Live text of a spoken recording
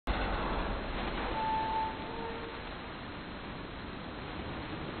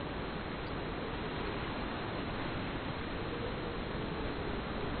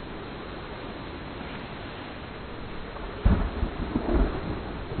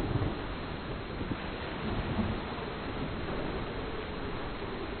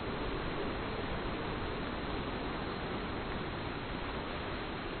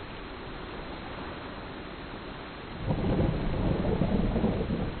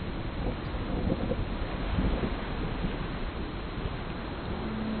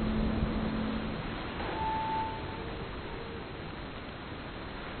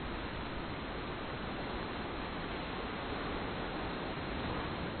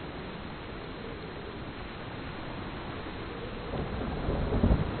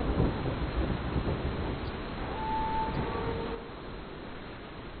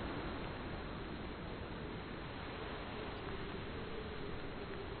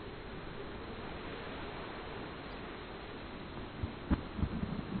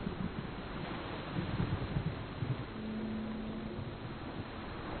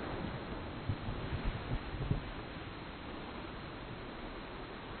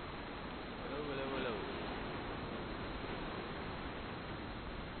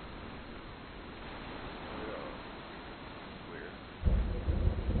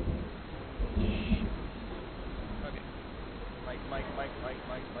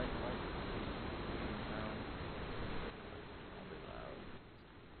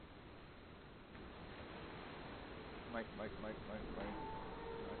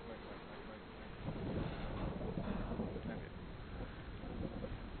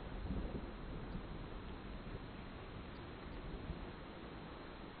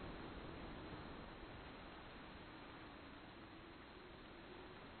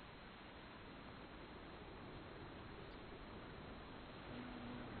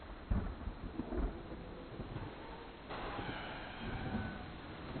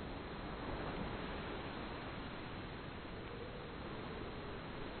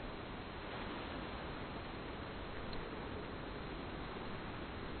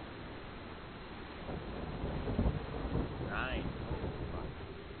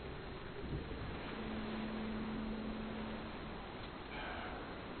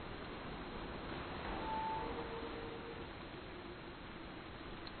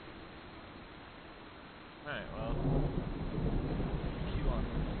Alright, well, queue on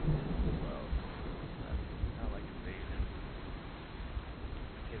well, that's kind of like invasion.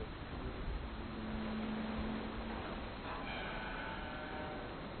 Potato.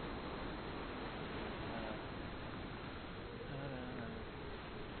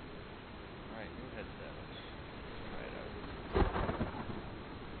 Alright, new headset. Try it out.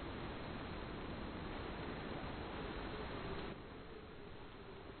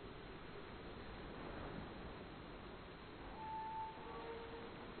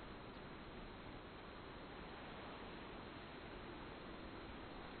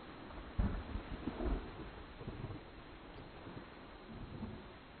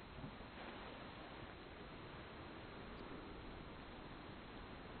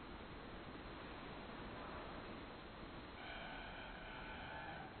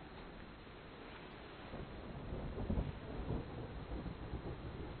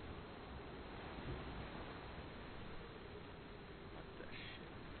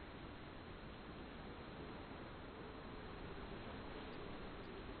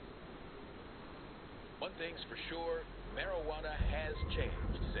 One thing's for sure, marijuana has changed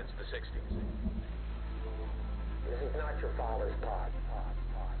since the 60s. This is not your father's pot.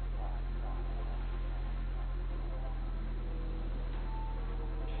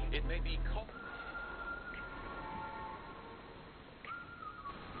 It may be called...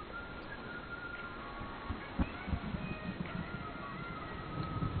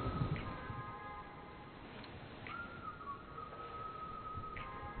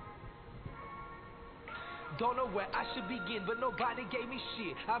 Don't know where I should begin, but nobody gave me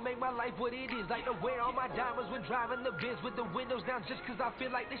shit. I make my life what it is, like to wear all my diamonds when driving the Benz with the windows down just cause I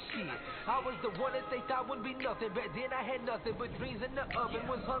feel like the shit. I was the one that they thought wouldn't be nothing, back then I had nothing but dreams in the oven.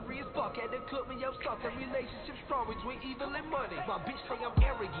 Was hungry as fuck, had to cook me up something. Relationships strong between evil and money. My bitch say I'm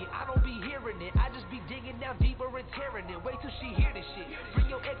arrogant, I don't be hearing it. I just be digging down deeper and tearing it. Wait till she hear this shit. Bring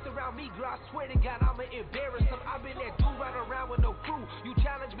your ex around me, girl, I swear to God I'ma embarrass him. I've been that dude running around with no crew. You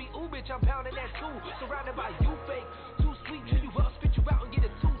challenge me, ooh bitch, I'm pounding that too. Surrounded by you fake, too sweet, till you up, spit you out and get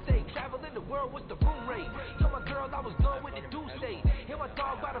a toothache. Travel in the world, what's the room rate? Told my girl I was done with the due state. Hit my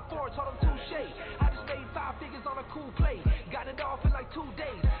dog by the four, told him touche. I just made 5 figures on a cool play. Got it off in like 2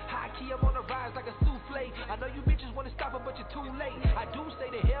 days. High key, I'm on the rise like a souffle. I know you bitches wanna stop it, but you're too late. I do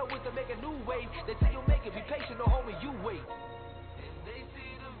say to hell with them, make a new wave. They say you'll make it, be patient, no homie, you wait. And they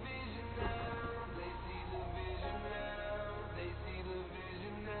see the vision now, they see the vision now, they see the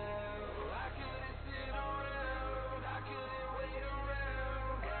vision now. I couldn't sit around, I couldn't wait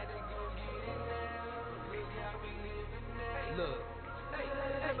around, had to go get it now. Look how we living now. Look.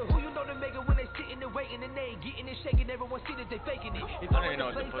 Tell me who you know to make it when they sitting and waiting and they ain't getting it, shaking. Everyone see that they faking it. If I'm in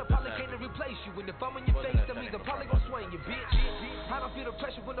the place, I probably can't replace you. And if I'm in your face, that means I'm probably gonna swing you, bitch. I don't feel the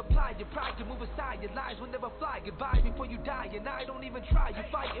pressure when apply. Your pride can move aside. Your lies will never fly. Goodbye before you die. And I don't even try. You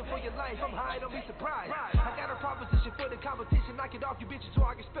fighting for your life. I'm high, don't be surprised. I got a proposition for the competition. Knock it off you bitches so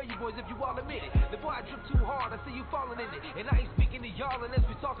I can spare you boys if you all admit it. The boy I drip too hard, I see you falling in it. And I ain't speaking to y'all unless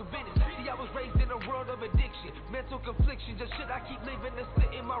we talking business. See, I was raised in a world of addiction, mental confliction. Just shit I keep living and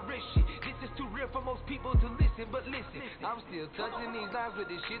slit in my wrist shit. This is too real for most people to listen, but listen, I'm still touching these lives with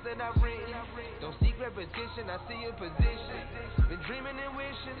this shit that I've written. Don't seek repetition, I see your position. Been dreaming and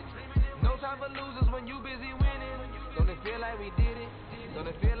wishing. No time for losers when you busy winning. Don't it feel like we did it? Don't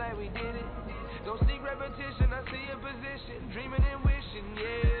it feel like we did it? Don't seek repetition, I see your position. Dreaming and wishing,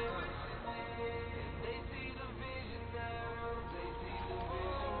 yeah. They see the vision now. They see the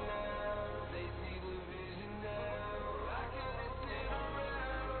vision now. They see the vision now. I couldn't sit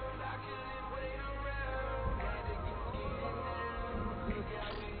around. I couldn't wait around. Had to go get it now. Look how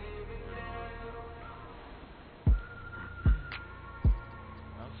we living now.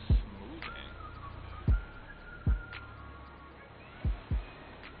 How's smoothing?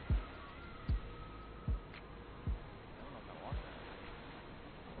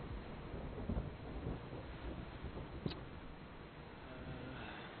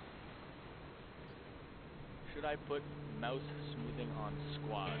 Should I put mouse smoothing on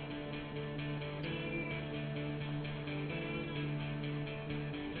squad?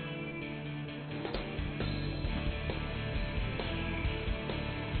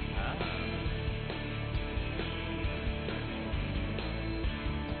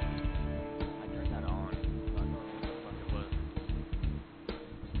 I turned that on. I don't know what the fuck it was.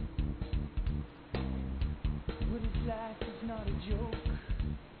 What is life is not a joke.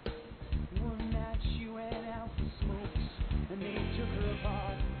 One night she went out for smokes, and they took her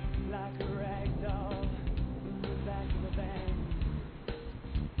apart like a rag doll in the back of a van.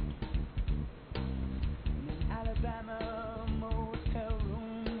 In an Alabama motel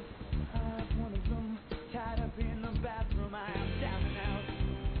room, I have one of them tied up in the bathroom. I am down and out,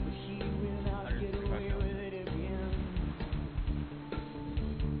 but he will not get away with it again.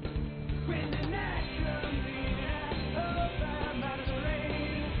 When the night comes in, I hope I'm out of the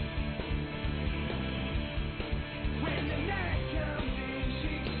rain. When the night comes in,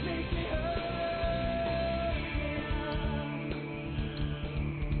 she makes me whole again.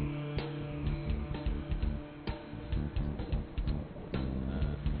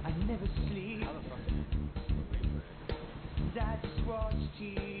 I never sleep. How the fuck did it replay? I just watch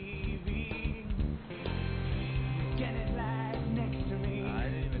TV. Get it live next to me. I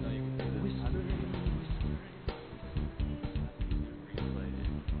didn't even know you could do this. How do you replay it?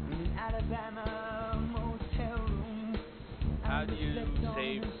 In an Alabama motel room. How do you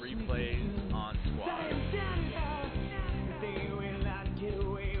save replays on squad? They will not get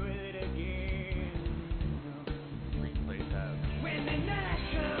away with it again. Replays have. When the night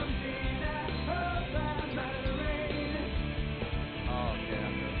comes in, I hope I'm out of the rain. Oh, okay,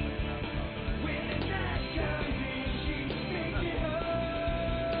 I'm gonna play around with all that. When the night comes in, she makes me whole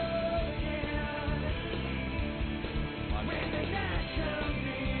again. When the night comes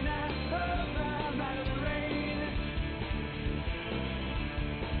in, I hope I'm out of the rain.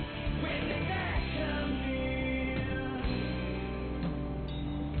 When the night comes in,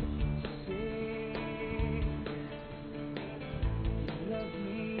 say you love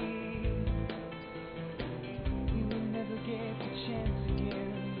me. You will never get the chance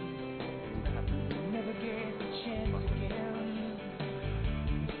again. Never get the chance again.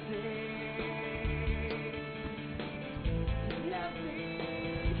 Say you love me.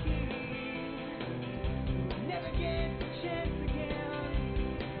 You will never get the chance again.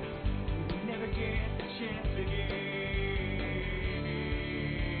 You will never get the chance again.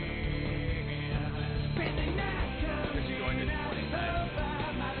 When the night comes Just joined in, in I 29. hope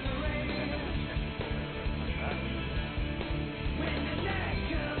I'm out of the rain. When the night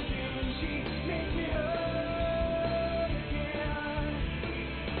comes in, she makes me whole again.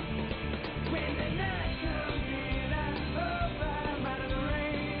 When the night comes in, I hope I'm out of the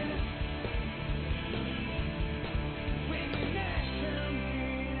rain. When the night comes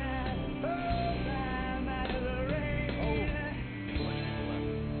in, I hope I'm out of the rain.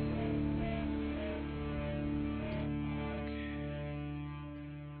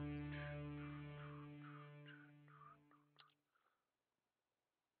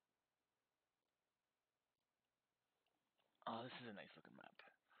 Oh, this is a nice looking map.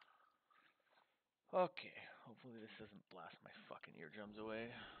 Okay, hopefully this doesn't blast my fucking eardrums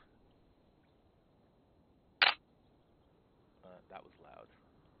away. That was loud.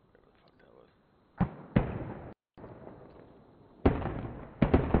 Whatever the fuck that was.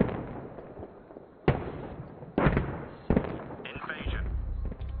 Invasion.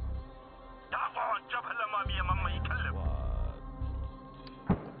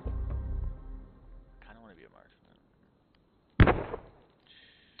 Kind of want to be a marksman.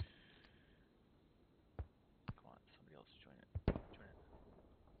 Come on, somebody else join it. Join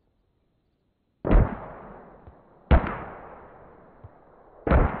it.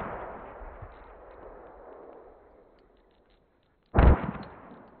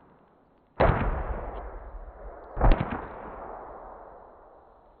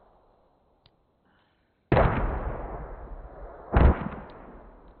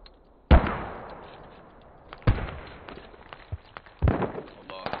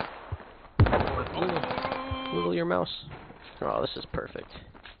 Wiggle your mouse. Oh, this is perfect.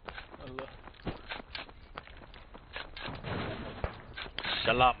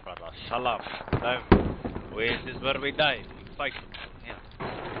 Shalom, brother. Shalom. No. This is where we die. We fight them. Yeah.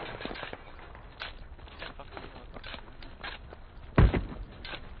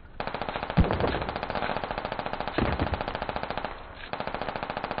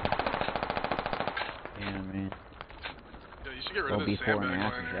 Yeah, man. Yo, you should get rid Well, of this before and sandbag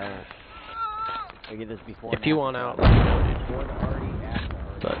after line. shower. We get this before If and you after want out, shower. Before the already, after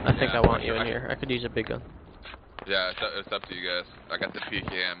already. but I think Yeah, I want I you in can- here. I could use a big gun. Yeah, it's up to you guys. I got the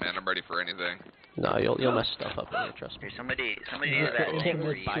PKM, man. I'm ready for anything. No, you'll mess stuff up in here, trust me. Hey, somebody do that thing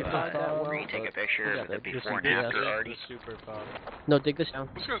where you take a picture of the before and after already. No, dig this down.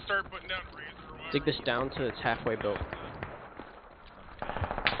 Who's gonna start putting down razor wire? Dig this down to it's halfway built.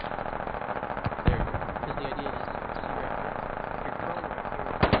 There, because the idea is, see right here, if you're curling right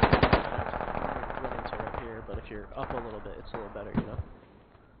here, you're running to right here, but if you're up a little bit, it's a little better, you know?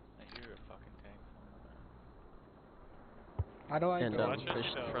 I hear a fucking tank somewhere. How do I And go? there's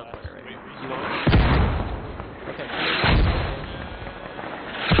the front runner right here. You want okay.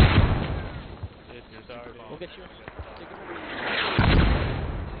 We'll get you.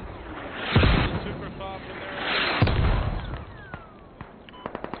 Super soft in there.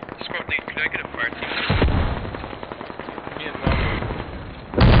 Squad lead, could I get a fire team? Me as well.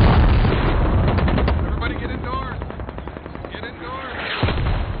 Everybody get indoors. Get indoors.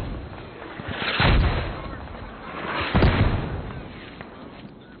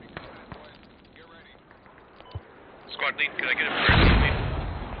 Squad lead, could I get a fire team, please?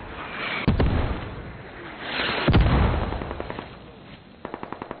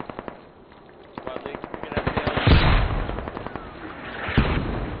 Squad lead, can we get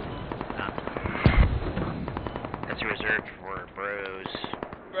That's reserved for bros.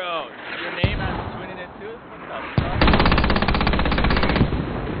 Bro, your name has twinning it too? What the fuck?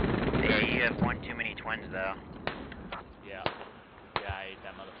 Yeah, you have one too many twins though. Yeah. Yeah, I ate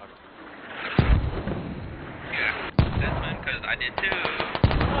that motherfucker. Yeah, this one, because I did too.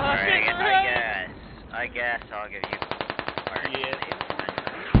 Alright, I guess I'll give you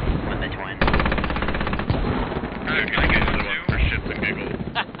one the twin. Alright, can I get another one for shits and giggles?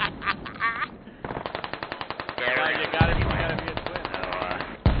 Yeah, you gotta be a twin. So,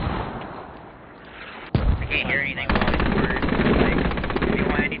 I can't hear anything with all these words. Like, if you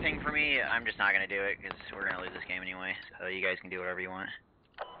want anything from me, I'm just not gonna do it, because we're gonna lose this game anyway. So you guys can do whatever you want.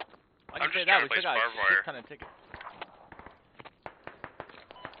 I can say that, we still got a shit ton of tickets.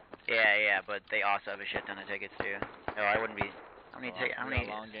 Yeah, but they also have a shit ton of tickets too. No, I wouldn't be. How many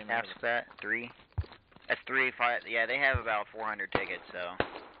taps is that? 3? That's 3, 5. Yeah, they have about 400 tickets, so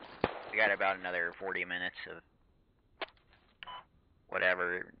we got about another 40 minutes of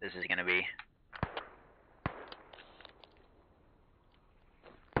whatever this is gonna be.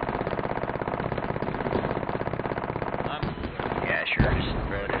 Yeah, sure. Just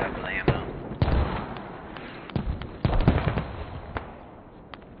load it up with ammo.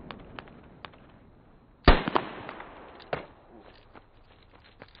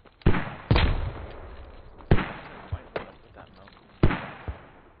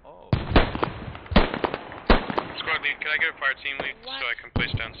 Squad lead, can I get a fire team lead so I can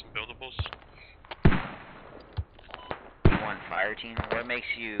place down some buildables? You want fire team? What makes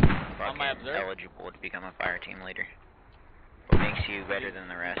you fucking eligible to become a fire team leader? What makes you better than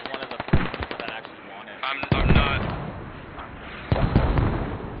the rest? One of the first people that actually wanted. I'm not.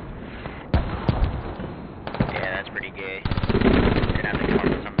 Yeah, that's pretty gay. You're gonna have to come up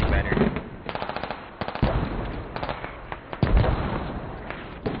with something better.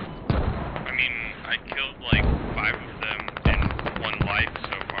 I mean, I killed like 5 of them in 1 life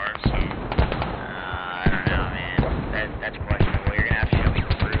so far, so. I don't know, man. That's questionable. You're gonna have to show me the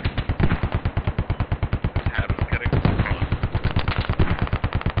proof. I'm getting close.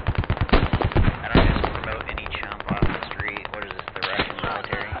 I don't just promote any chump off the street. What is this, the Russian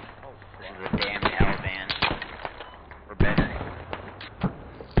military? This is the damn Taliban. We're better.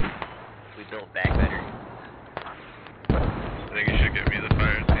 We built back better. I think you should give me the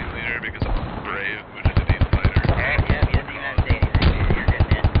fire team leader because I'm brave, Mujahideen fighter. Yeah, he doesn't even have to say anything, dude. You're good,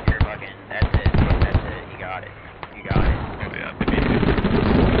 man. You're fucking, that's it. You got it. You got it. Oh yeah, maybe.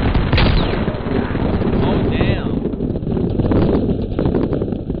 Oh, damn.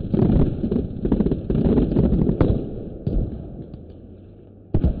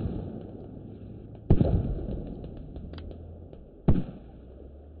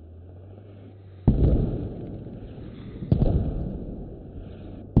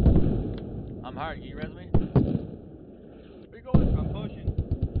 I'm hard. Can you res me? Where you going? I'm pushing.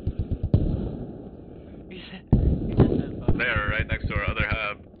 He said that. They are right next to our other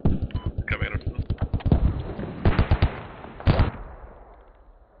hub. Coming in.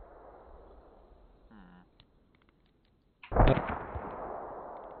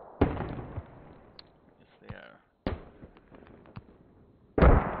 Yes, they are.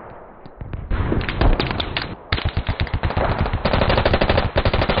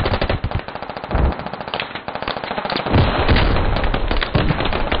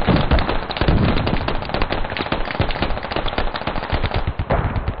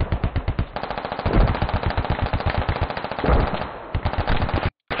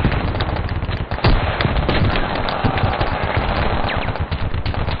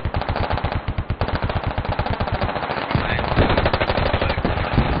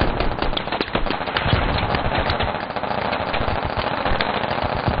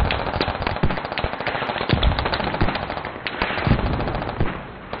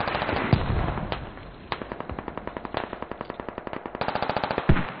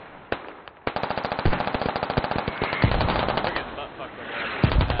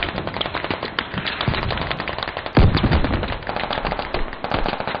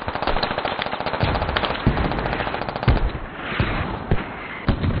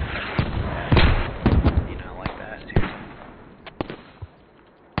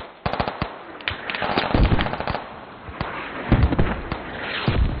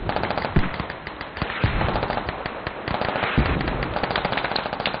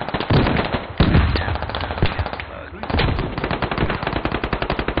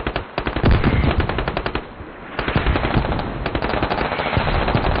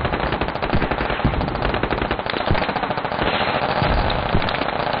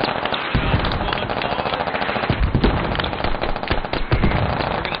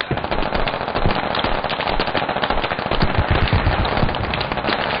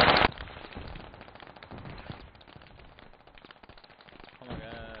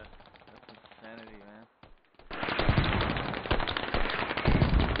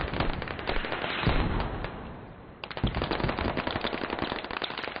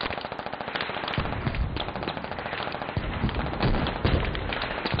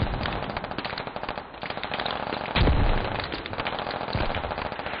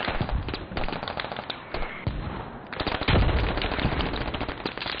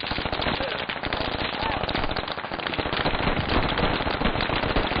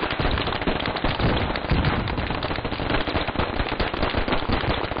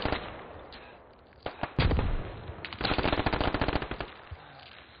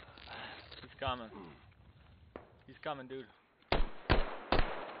 coming, dude.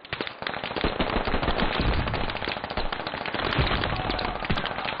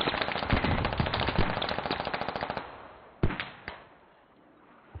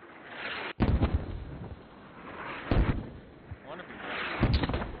 I wonder if he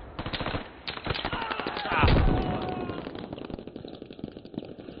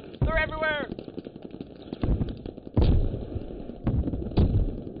They're everywhere!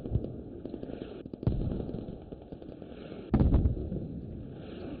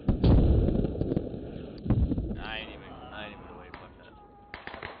 I ain't even gonna wait, fuck that.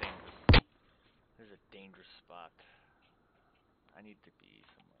 That's dangerous. There's a dangerous spot. I need to be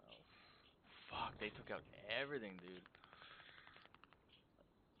somewhere else. Fuck, they took out everything, dude.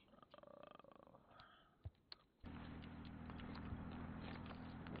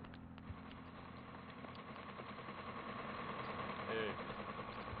 Hey.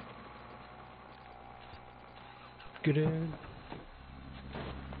 Get in.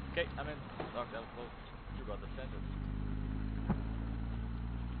 Okay, I'm in. Fuck, that was close. You're about to send us.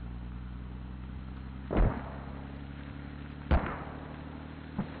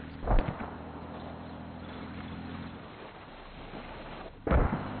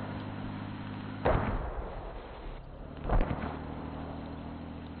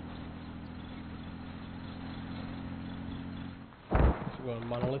 So go to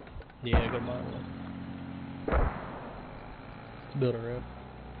monolith. Yeah, go to monolith. Build a road.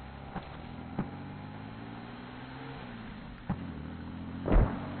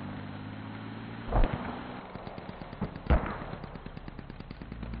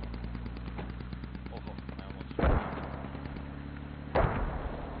 Oh, fuck, I almost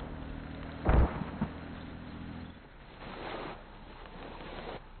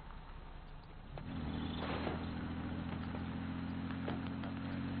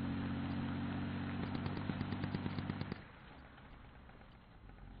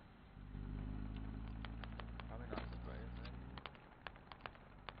Probably not the brightest thing.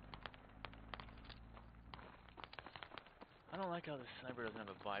 I don't like how this sniper doesn't have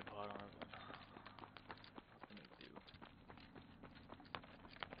a bipod on it. Let me do.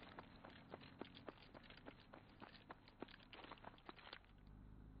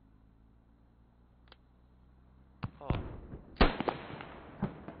 Oh.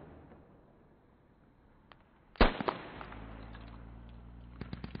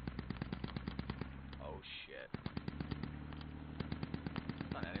 Oh shit.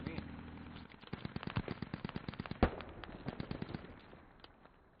 It's not enemy.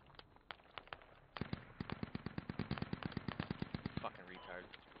 Fucking retard.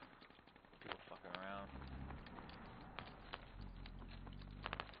 People fucking around.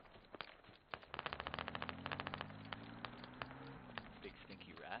 Big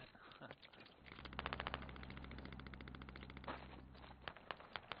stinky rat.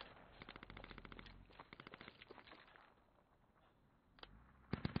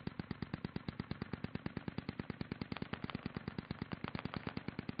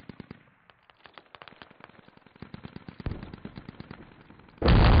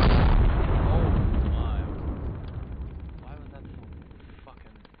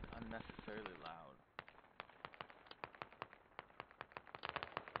 Unnecessarily loud.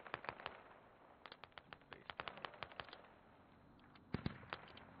 Base down.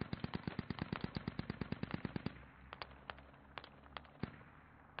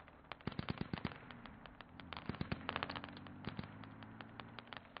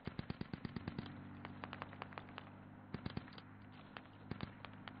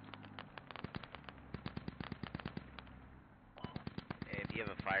 If you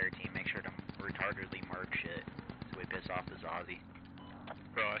have a fire team, make sure to retardedly mark shit so we piss off the Aussie.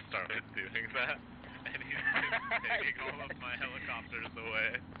 Bro, I started doing that, and he's taking all of my helicopters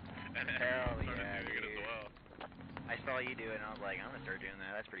away, and Hell everyone started yeah, doing it as dude. well. I saw you do it, and I was like, I'm gonna start doing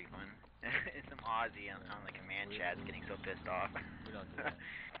that. That's pretty fun. And some Aussie on the command chat's getting so pissed off. We don't do that.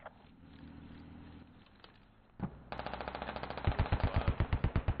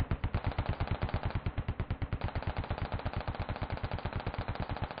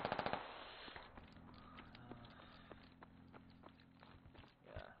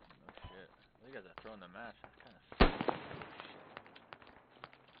 You guys are throwing the match. That's kind of shit.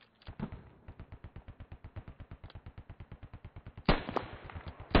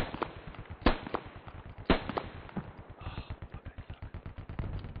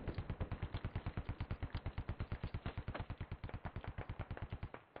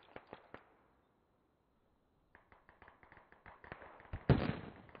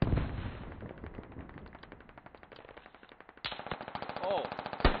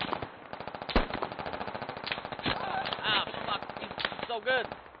 good.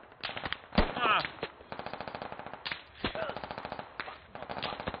 Ah.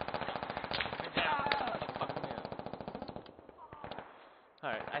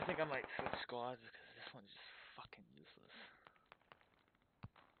 Alright, I think I might switch squads because this one's just fucking useless.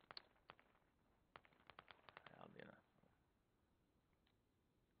 I'll be in a...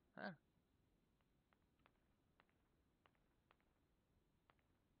 Huh?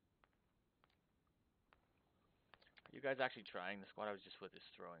 Are you guys actually trying the squad? I was just with this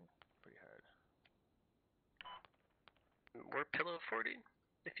throwing pretty hard. We're Pillow 40,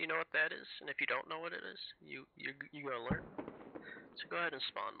 if you know what that is, and if you don't know what it is, you gonna learn. So go ahead and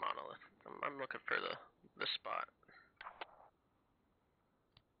spawn Monolith. I'm looking for the spot.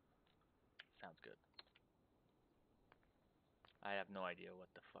 Sounds good. I have no idea what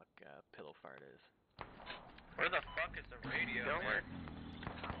the fuck pillow fart is. Where the fuck is the radio, man?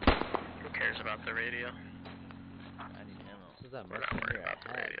 Who cares about the radio? I need ammo. What is that We're not worried about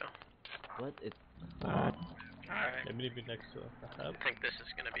the radio. What? It's... Alright. Maybe it'd be next to a hub. I think this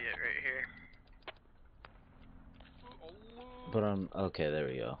is gonna be it right here. But okay, there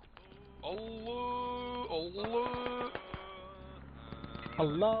we go. Allah, Allah,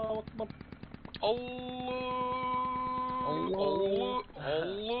 Allah Akbar. Allah,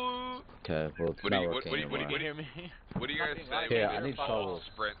 Allah. Okay, well, it's not working anymore. What do you guys say? Here, I need shovels.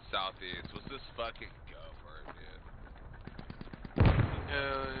 Sprint southeast. What's this fucking go for it, dude?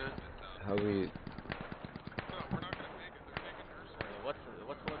 How we... No, we're not gonna make it. They're taking her side. What's the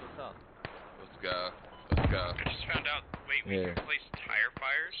word of south? Let's go. Let's go. I just found out. Wait, we Yeah. can place tire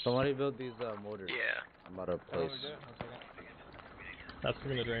fires. Somebody build these mortars. Yeah. I'm about to place... That's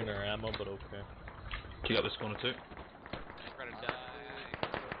gonna drain our ammo, but okay. You got this corner too. Gonna die.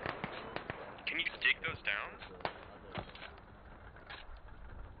 Can you dig those down?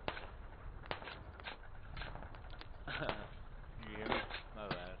 You hear me? My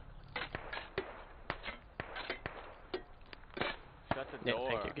bad. Shut the Nick, door.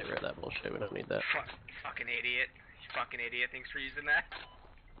 thank you. Get rid of that bullshit. We don't need that. Fucking idiot. You fucking idiot. Thanks for using that.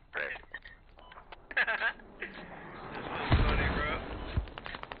 Right. This was funny, bro.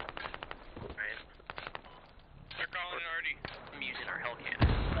 Right. They're calling already. I'm using our hell cannon.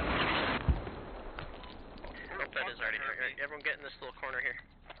 Moped is already here. Right, everyone get in this little corner here.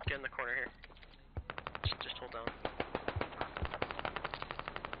 Get in the corner here. Just hold down.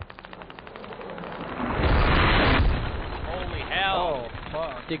 Holy hell! Oh,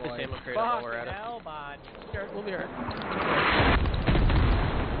 fuck. Dig this ammo crate up while we're at it. Hell, bud. We'll be hurt.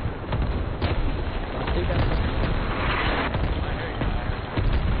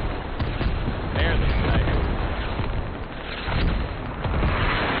 Barely died.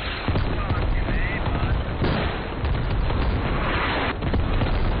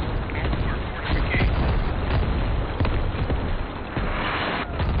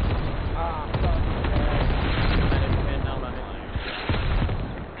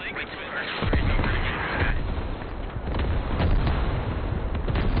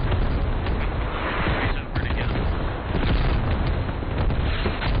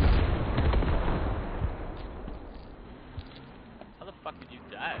 How the fuck did you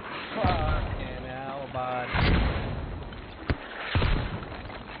die? Fucking hell, bud.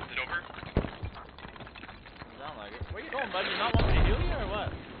 Is it over? Sound like it. Where you going, bud? You not want me to heal you or what?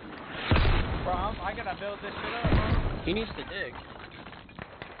 Bro, I gotta build this shit up, bro. He needs to dig.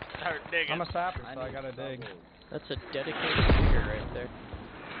 Start digging. I'm a sapper, so I gotta dig. That's a dedicated digger right there.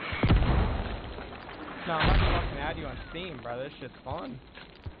 No, I'm not fucking add you on Steam, bro. This shit's fun.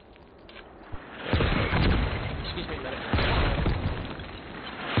 Excuse me, medic.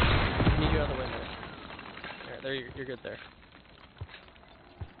 Need you out of the way, medic. Alright, there you're good there.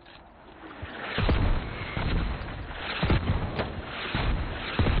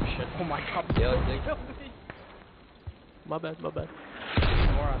 Shit. Oh my god. Yo, dig. My bad. More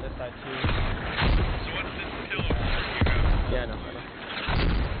on this side, too. So what's this pillar for you guys? Yeah, I know.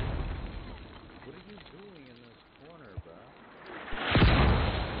 What are you doing in this corner, bro?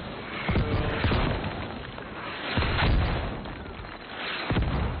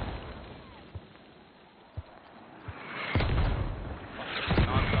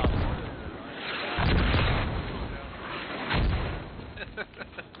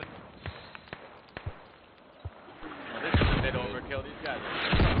 Well, this is a bit overkill. These guys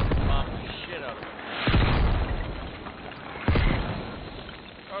are bombing the shit out of me.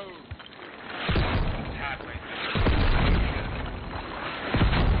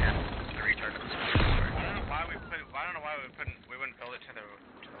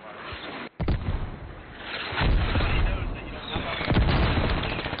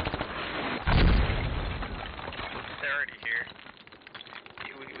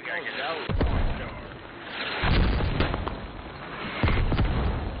 gotta get out.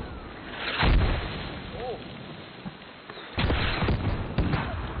 Oh.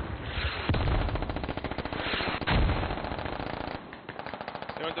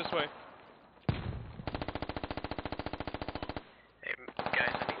 They went this way. Hey, guys,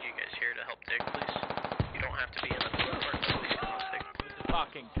 I need you guys here to help dig, please. You don't have to be in the middle of it, please come help dig. Who's the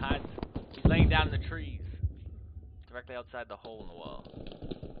fucking cunt? He's laying down in the trees. Directly outside the hole in the wall. Oh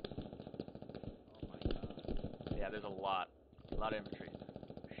my god. Yeah, there's a lot. A lot of infantry.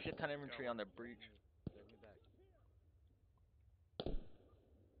 Shit ton of infantry on the breach. Take me back.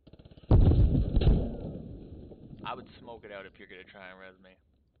 I would smoke it out if you're gonna try and res me.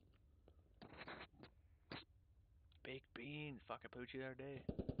 Baked beans. Fuck, I put you the other day.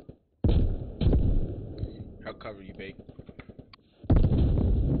 I'll cover you, Bake.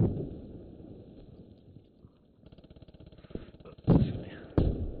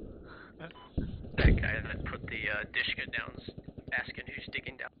 That guy that put the Dishka down's asking who's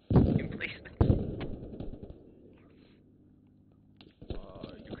digging down in place.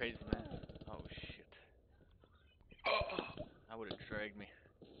 You crazy, man? Oh shit. That would have dragged me.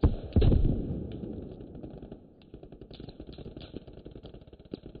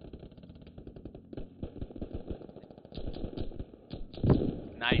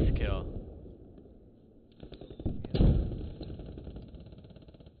 Nice kill.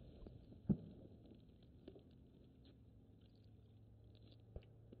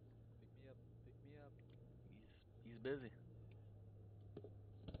 Pick me up. Pick me up. He's busy.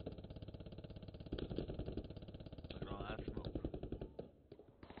 Look at all that smoke.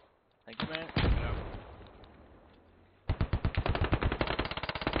 Thank you, man.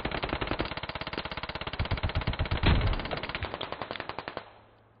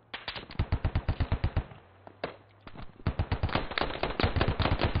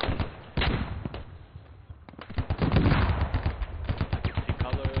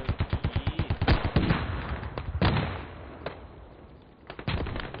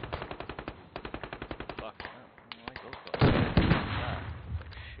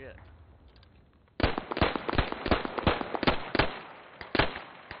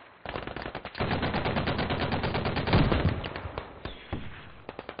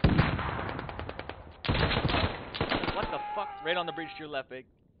 Right on the bridge to your left, Big.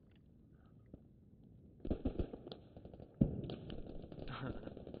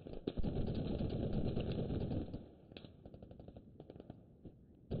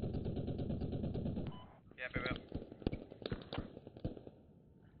 Yeah, baby.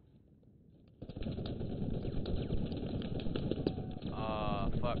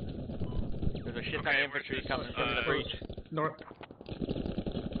 Fuck. There's a shit ton of infantry coming from the breach. North.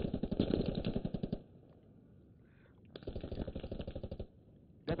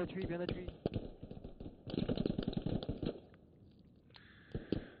 Behind the tree, behind the tree.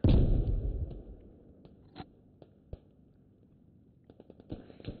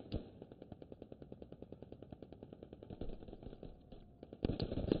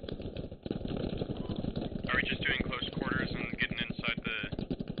 Are we just doing close quarters and getting inside the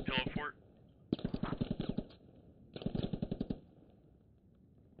pillow fort?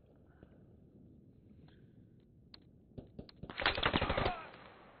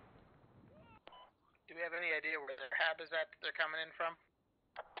 Do we have any idea where their hab is at that they're coming in from?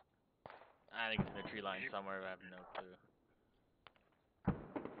 I think it's in the tree line somewhere. I have no clue.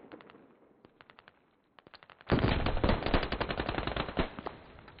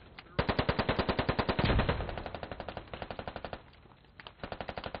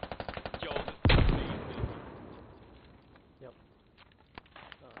 Yep.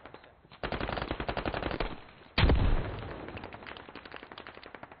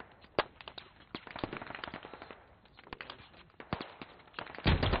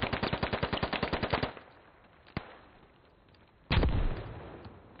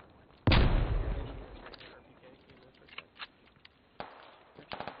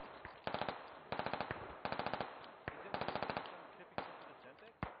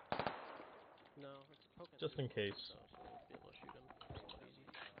 No, it's poking. Just in case. So we'll be able to shoot him. Easy.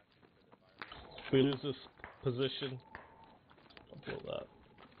 If we lose this position, I'll blow that.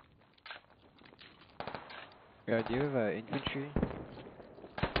 Yeah, do you have infantry?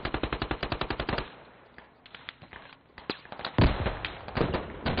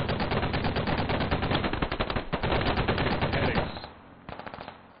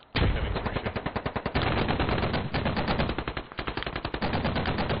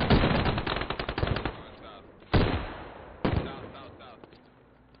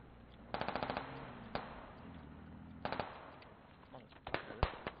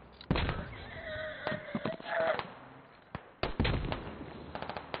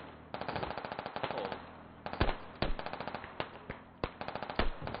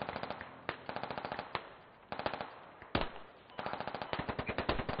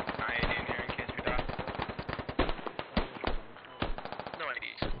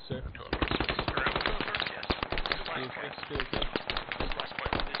 sir. Pillow forts. Around pillow forts, yes. Flash point. Flash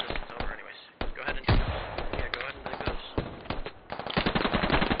point will be just over anyways. Go ahead and dig those. Yeah, go ahead and dig those.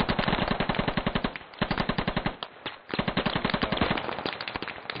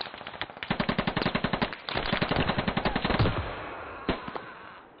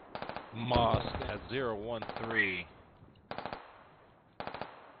 Mosque at 013.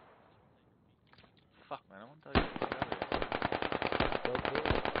 Fuck, man, I want to tell you to get over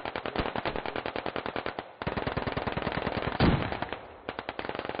here.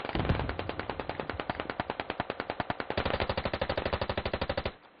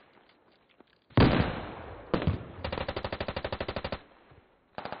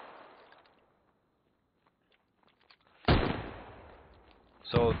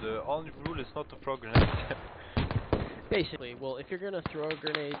 So the only rule is not to throw grenades. Basically, well, if you're gonna throw a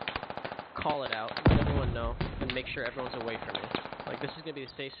grenade, call it out, let everyone know, and make sure everyone's away from you. Like, this is gonna be a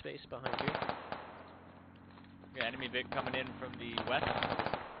safe space behind you. Yeah, enemy Vic coming in from the west.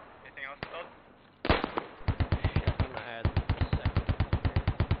 Anything else, Doug? Shit, I'm gonna add a second.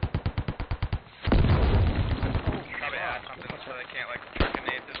 Probably add something so they can't, like, chuck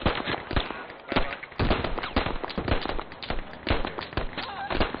grenades at the thing. Bad luck.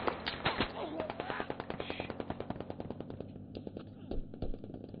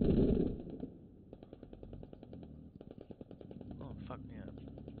 Oh, fuck me up.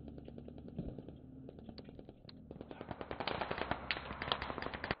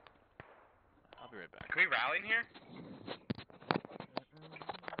 I'll be right back. Can we rally in here?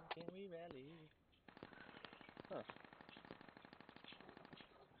 Can we rally? Huh.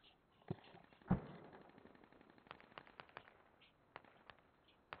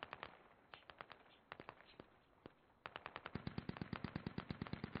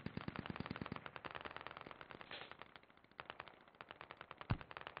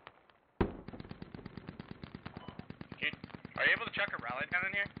 Are you able to chuck a rally down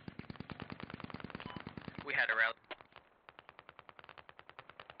in here? We had a rally.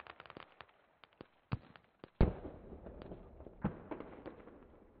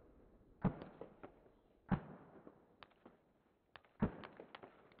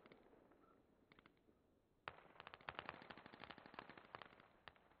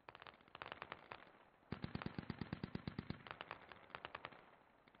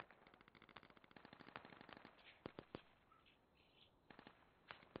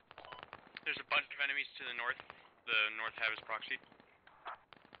 There's a bunch of enemies to the north. The north have his proxy.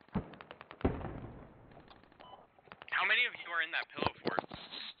 How many of you are in that pillow fort?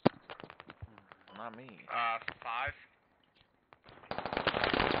 Not me. 5.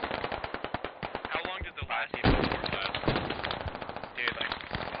 How long did the last pillow fort last? Dude, like,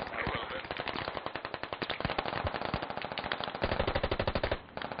 a little bit.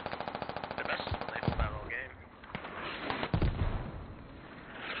 The best is when they hold that whole game.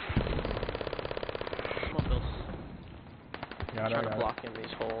 Someone builds. Got Trying it. to block in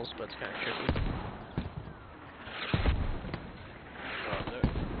these holes, but it's kind of tricky.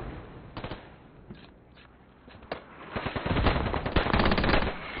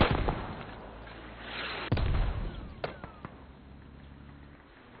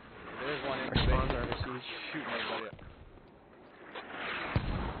 There's one in the Respawns base. are overseas. Shooting everybody up.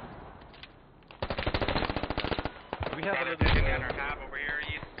 We have a They're little digging down our hab over here,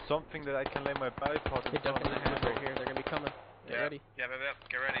 east. something that I can lay my bipod in They front dumped of in the this half window. right here. They're gonna be coming. Get ready. Yep.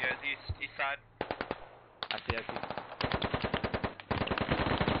 Get ready, guys. East side. I see.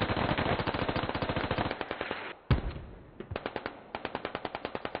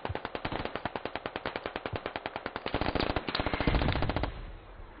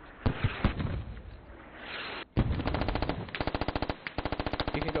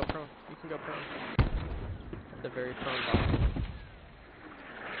 You can go prone. You can go prone. At the very prone bottom.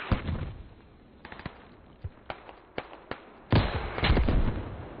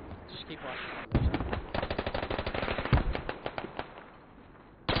 Just keep watching one more time.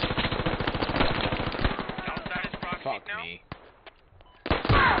 Outside is proxy Fuck now. me.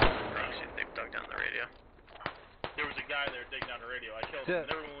 Proxy, they've dug down the radio. There was a guy there digging down the radio. I killed Is him.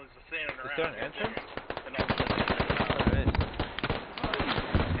 And everyone was standing around. there an here entrance? digging. And all of a sudden, There is.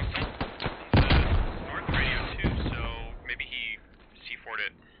 North radio too, so maybe he C4'd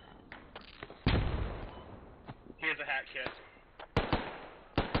it. he has a hat kit.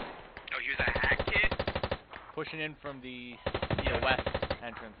 Oh, he was a hack kid? Pushing in from the west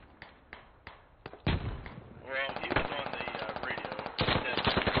entrance. Well, he was on the radio. North,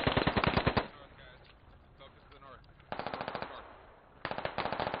 guys. Focus to the north. North.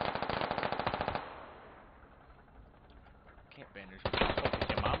 Can't bandage. Focus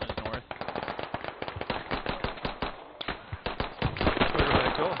your mama.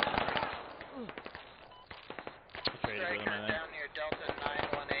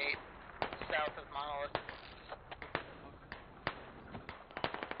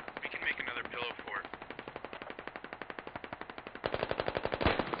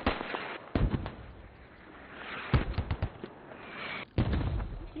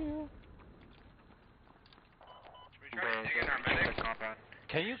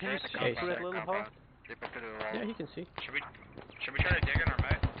 Can you see Okay, through that little hole? Yeah, he can see. Should we try to dig in our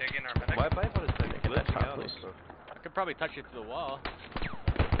medic? My Bible is like Make it that glitching top, out please. also. I could probably touch it to the wall.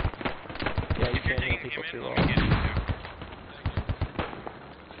 Yeah, you If you're can't hear digging people him through in, let walls. me get him too.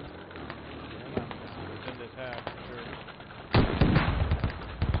 It's in this hack, for sure.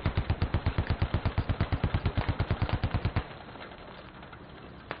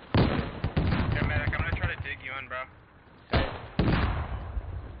 Yeah, medic, I'm gonna try to dig you in, bro.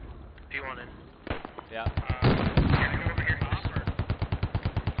 If you want in. Yeah. You're gonna go over here, top, or?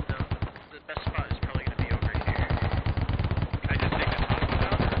 No, the best spot is probably gonna be over here. Can I just dig the top one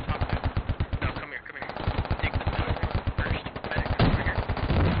out, or top two? No, come here. Dig the middle one first. Medic, come over here.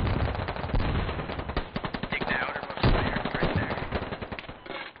 Dig the outermost layer right there.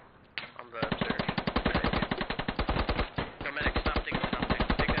 On the observe. No, medic, stop digging.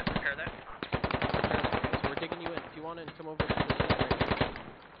 Dig that, repair that. So we're digging you in. If you want in, come over to this side right here.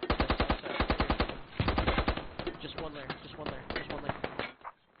 That's outside. Just one layer.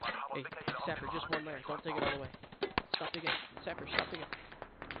 Hey, Sapper, just one layer. Don't dig it all the way. Stop digging. Sapper, stop digging.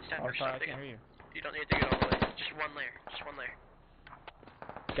 Sapper, stop digging. You don't need to dig it all the way. Just one layer.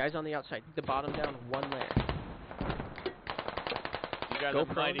 Guys on the outside, dig the bottom down one layer. You guys Go are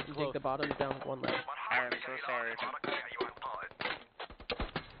prone mighty and close. dig the bottom down one layer. I am so sorry.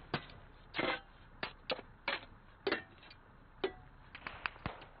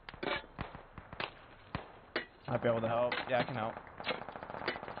 Might be able to help. Yeah, I can help.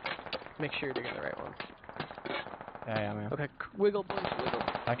 Make sure you're digging the right one. Yeah, man. Okay, wiggle, boys, wiggle.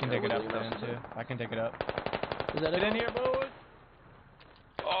 I can dig it up Wiggle your then, mouse. too. I can dig it up. Is that Get it? in here, boys!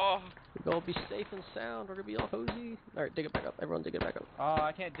 Oh! We're gonna be safe and sound. We're gonna be all cozy. Alright, dig it back up. Everyone dig it back up. Oh,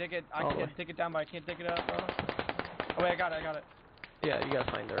 I can't dig it. I All the can't way. dig it down, but I can't dig it up, bro. Oh, wait, I got it. Yeah, you gotta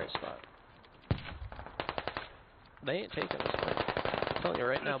find the right spot. They ain't taking us, man. I'm telling you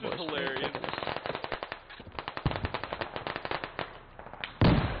right now, boys. This is hilarious. They ain't taking us.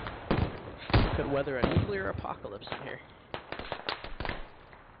 Could weather a nuclear apocalypse in here.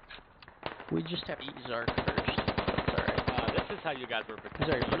 We just have to eat Zark first. That's alright. This is how you guys were protected.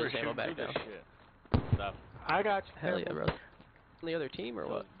 Sorry, put You his were ammo shooting back through down. this shit. Stuff. I got you. Hell yeah, brother. On the other team or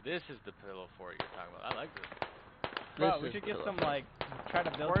So what? this is the pillow fort you're talking about. I like this. Bro, This we is should get the some, pillow. like, try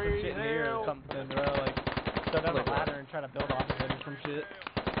to build some shit in here or something, bro. Like, set up a Like what? ladder and try to build off of it or some shit.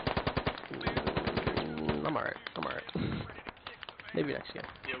 I'm alright. Maybe next game.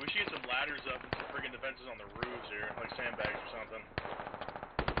 Yeah, we should get some ladders up and some friggin' defenses on the roofs here, like sandbags or something.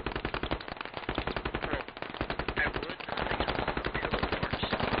 I would the thing about pillow forts.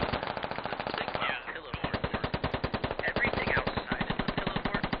 The thing about pillow forts is everything outside of the pillow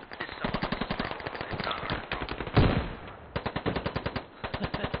fort is someone else's problem. It's not our problem.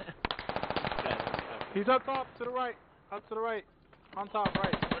 He's up top, to the right. Up to the right. On top,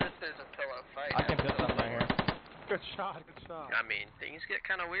 right. What if there's a pillow fight? I can build something right here. Good shot. I mean, things get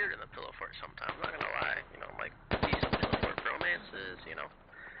kind of weird in the pillow fort sometimes. I'm not gonna lie. You know, like some pillow fort romances. You know.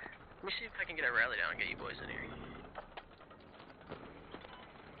 Let me see if I can get a rally down and get you boys in here.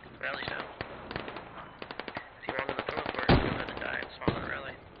 Rally down. If you want in the pillow fort, go ahead and die and spawn on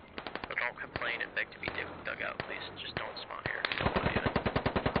rally. But don't complain and beg to be dug out, please. Just don't spawn here. You don't want to do it.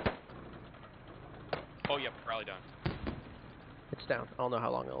 Oh, yep, rally down. It's down. I don't know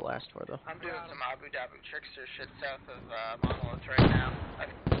how long it'll last for, though. I'm doing some Abu Dhabi trickster shit south of Monolith right now. I've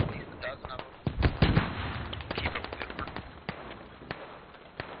at least a dozen of them. Keep up the good work.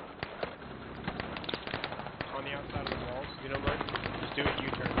 On the outside of the walls, you know, Mark? Just do a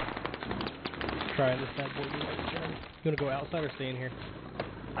U-turn. Try this bad boy. You wanna go outside or stay in here?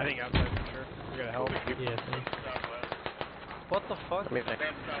 I think outside for sure. We're gonna help. Yeah, same. What the fuck? I mean,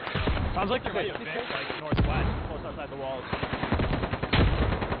 Sounds like they're going to Vic, like northwest, close outside the walls.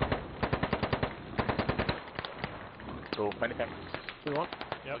 Cool, manufacturer. we want?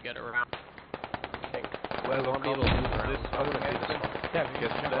 Yep. We'll get it around. Well, I want to be able to move around. I want to do this one. Yeah, we can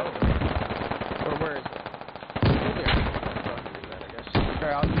jump over. Or where is it? We'll be able to do that, I guess.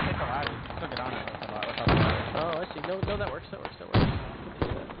 Sure, I'll just take the ladder. Still get on it without the ladder. Oh, I see. No, that works.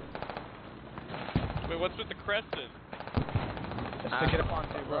 Wait, what's with the crested? Just to get up on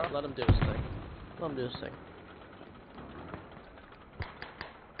too, bro. Let him do his thing.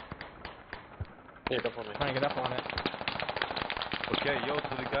 Trying to get up on it. Okay, yo,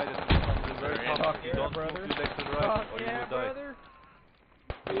 to the guy that's on the very top, you don't move to the left and right, or you will die. Brother.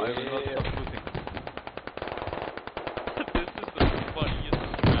 I will not stop shooting. This is the funniest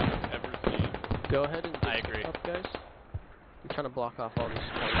map I've ever seen. Go ahead and I agree. up, guys. I'm trying to block off all these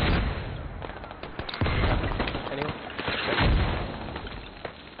spots. Anyone?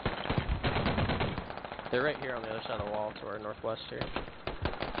 They're right here on the other side of the wall to our northwest here.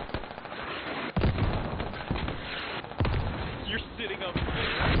 You're sitting up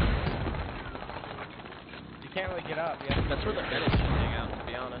there. You can't really get up. Yeah. That's where the metal should hang out, to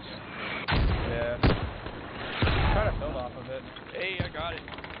be honest. Yeah. Try to build off of it. Hey, I got it.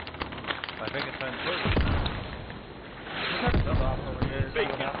 I think it's time to Try to build off over here. Fake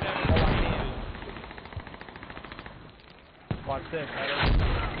So it, now- man. oh, I can't. Watch this.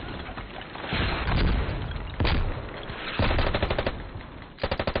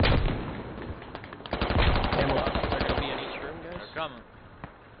 Ammo boxes are gonna be in each room, guys. They're coming.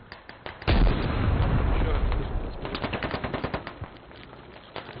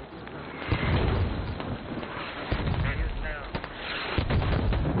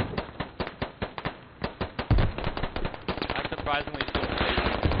 I'm surprisingly still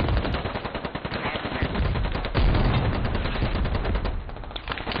safe.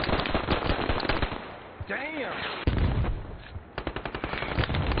 Damn!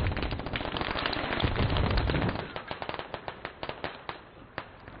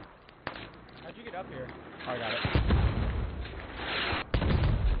 How'd you get up here? Oh, I got it.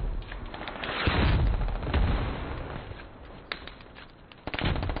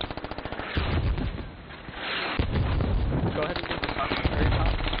 Go ahead and do the top, very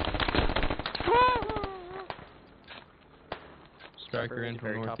top. Striker in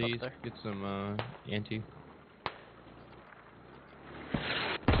Very from top up northeast. there. Get some anti.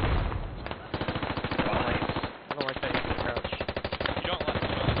 I don't like that you can crouch. You don't like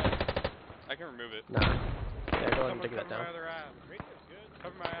it. I can remove it. Nah. Yeah, go ahead and dig that down.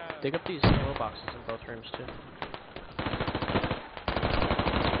 Cover my ass. Dig up these ammo boxes in both rooms, too.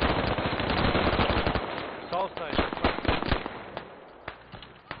 Soul sniper.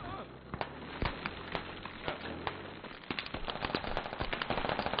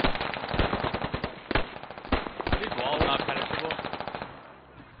 Are these walls not penetrable?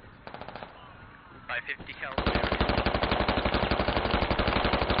 550 caliber.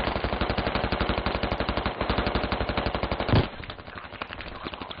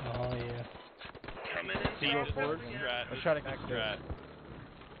 Oh yeah. Coming in. Can you go forward? Strat. Let's try to This is connect strat.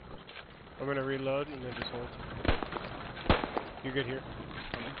 I'm gonna reload and then just hold. You're good here.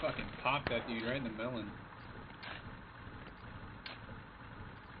 They fucking popped that dude right in the melon.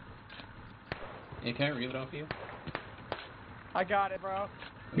 Hey, can I reel it off you? I got it, bro.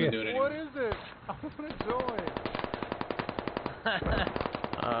 I'm gonna do it anyway. What is it? I wanna join.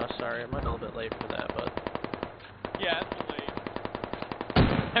 Sorry, I'm a little bit late for that, but... Yeah, it's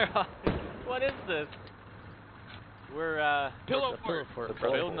late. What is this? We're Pillow fort.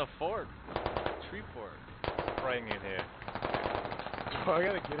 building a fort. Tree fort. Praying in here. Oh, I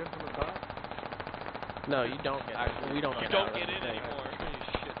gotta get in from the top. No, you don't get it. We don't get Don't out. get That's in the thing. anymore.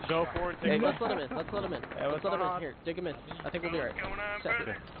 Go for it. Hey, Take let's let him in. Let's let him in. Yeah, Let's let him in. Here, dig him in. I think we'll be alright. Set.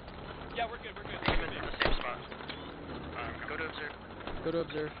 Yeah, we're good. We're good. Take him into the safe spot. Go to observe. Go to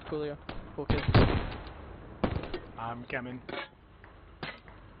observe. Coolio. Cool kid. I'm coming.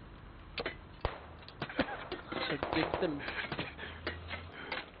 So dig them.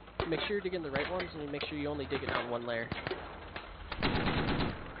 Make sure you're digging the right ones, and make sure you only dig it down one layer.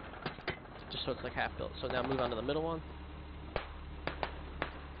 Just so it's like half built. So now move on to the middle one.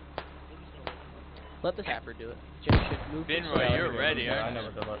 Let the capper do it. Jim should move. Binroy, you're ready, I aren't never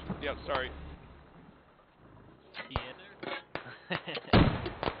you? did much. Yep, sorry.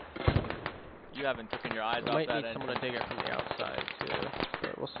 You haven't taken your eyes We off might that need someone to dig it from the outside too,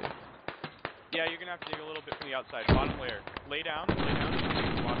 but we'll see. Yeah, you're gonna have to dig a little bit from the outside. Bottom layer. Lay down.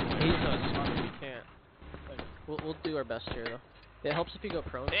 Bottom layer. He's smart. We can't. We'll do our best here though. It helps if you go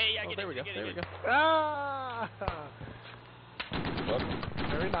prone. Hey, yeah, oh, get there it, we go. get it, There we get go. it. Ah!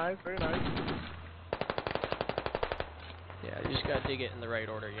 Very nice, very nice. Yeah, you just gotta dig it in the right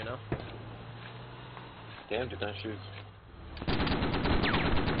order, you know. Damn, did that shoot?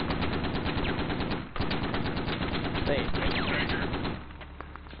 Hey.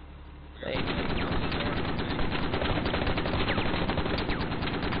 Hey.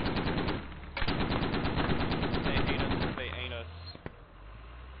 They ain't us.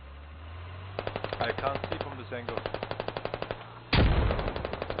 I can't see from this angle.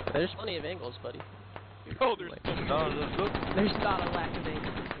 There's plenty of angles, buddy. Oh, there's No, look. There's not a lack of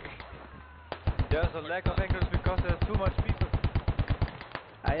angles here. There's a lack of angles because there's too much people.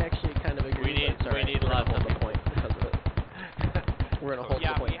 I actually kind of agree. We need lots of the point because of it. We're gonna hold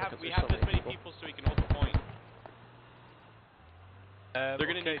the point because we there's have so this many people. people so we can hold the point. They're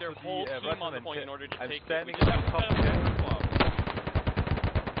gonna okay, need their so whole the, team on the Russian point in order to I'm take it. standing We just on have to top set up of a it. flip-flop.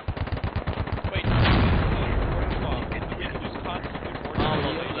 Wait, you can just constantly board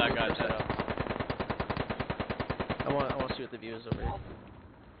that guy's set up. I want to see what the view is over here.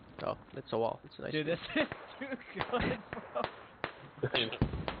 Oh, it's a wall. It's a nice. Dude, view. this is too good, bro.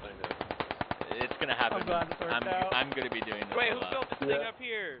 It's gonna happen. I'm glad this worked out. I'm gonna be doing this Wait, a who lot. built this thing up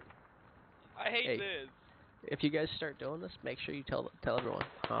here? I hate Hey. this. If you guys start doing this, make sure you tell everyone.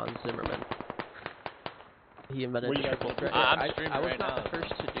 Hans Zimmerman. He invented What the you guys triple do? threat. I'm I streaming was right not now, the first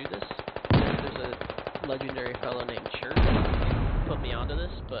so. to do this. There's a legendary fellow named Church who put me onto this,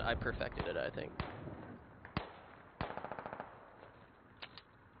 but I perfected it, I think.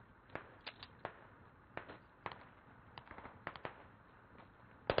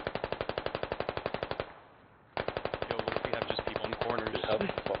 Yo, what if we have just people in corners? How the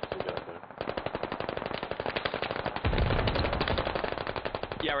fuck did you get there?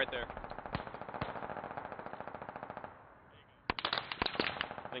 Yeah, right there.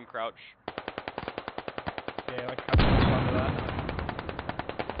 Then crouch. Yeah, like come onto that.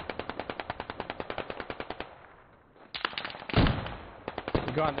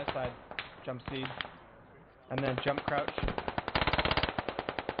 You go on this side, jump seed, and then jump crouch.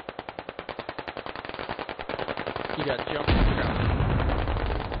 You got jump and crouch.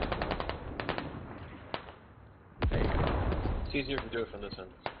 There you go. It's easier to do it from this end.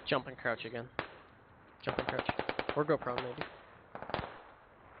 Jump and crouch again. Jump and crouch. Or go prone, maybe.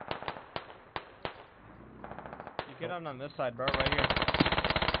 You get on this side, bro, right here.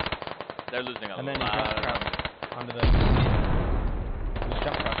 They're losing a And then you lot jump of crouch numbers. onto this. Just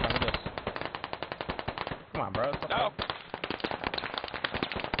jump crouch onto this. Come on, bro. No.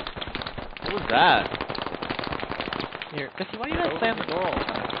 What was that? Here. Jesse, why do you guys slam the door?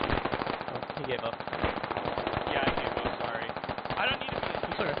 Oh, he gave up. Yeah, I gave up. Sorry. I don't need to be. It's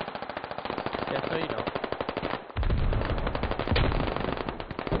okay. Yeah, no, you don't.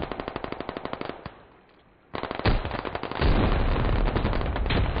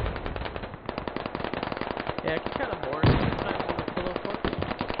 Yeah, it can kind of boring sometimes in the pillow fort. You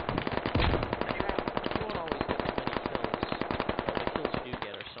won't always get as many kills, but the kills you do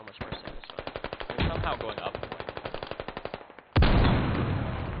get are so much more satisfying. They're somehow going up.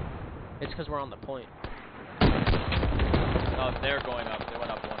 It's because we're on the point. No, they're going up. They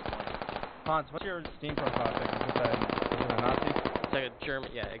went up 1 point. Hans, what's your Steam profile? Is it a Nazi? It's like a German.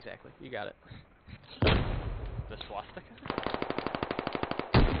 Yeah, exactly. You got it. The swastika?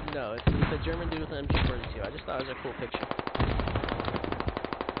 No, it's a German dude with an MG42. I just thought it was a cool picture.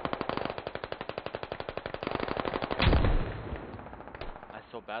 I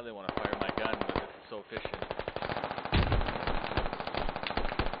so badly want to fire my gun, but this is so efficient.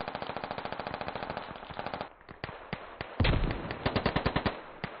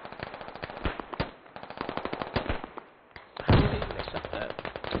 How do I even accept that?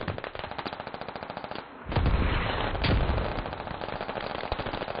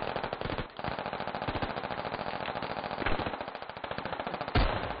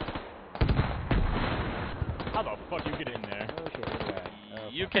 How the fuck you get in there? Okay, yeah.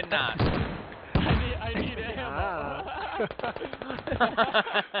 You cannot. I need ammo.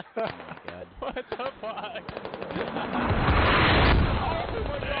 God. What the fuck?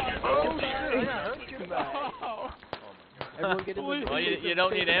 Oh shit! Oh. Everyone get in the Well, you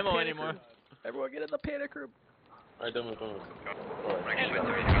don't need ammo anymore. Everyone get in the panic room. Alright, done with going.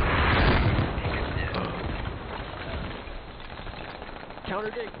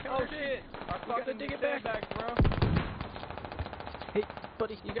 Counter dig. Oh Counter dig. shit! Our You gotta fucking dig it back. sandbags, bro. Hey,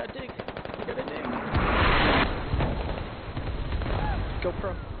 buddy, you gotta dig. You gotta dig. Go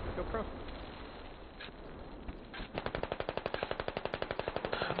pro. Go pro.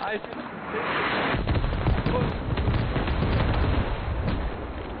 I just.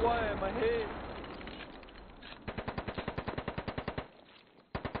 Why am I hit?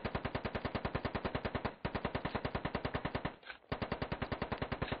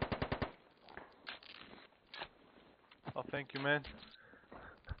 Oh, thank you, man.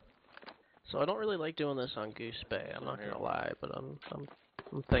 So I don't really like doing this on Goose Bay. I'm not gonna lie, but I'm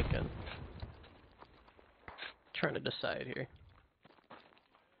thinking. Trying to decide here.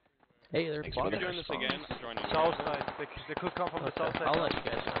 Hey, they're We're blocking doing our this spawns. again. South side. They could come from the south side. I'll let you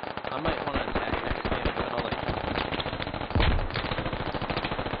guys know. I might want to attack next game, but I'll let you know.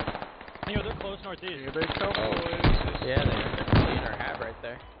 Yeah, they're close northeast. Here they come, Yeah, they're probably in our hat right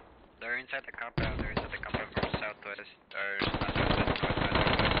there. They're inside the compound. They're inside the compound from southwest. Or not southwest,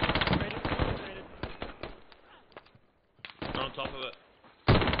 On top of it.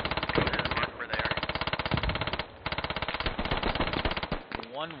 mark where they are.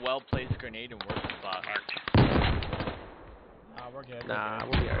 One well-placed grenade and worse spot. Nah, we're good. Nah,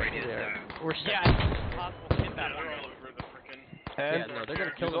 we'll be alright. We're set. Yeah, it's impossible to hit that They're one. all over the frickin'. Yeah, no, they're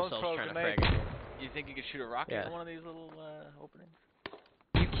gonna kill themselves trying to frag it. You think you could shoot a rocket Yeah. in one of these little openings?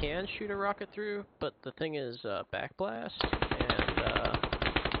 You can shoot a rocket through, but the thing is backblast, and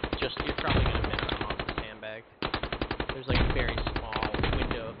just you're probably gonna min arm off the sandbag. There's like a very small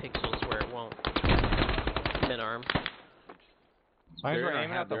window of pixels where it won't min arm. As long as we're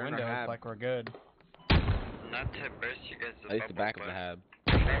aiming at the window, it's like we're good. Not to burst you guys At least the back of the hab.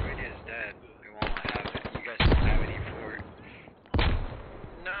 If that radio is dead, we won't have it. You guys won't have any for it.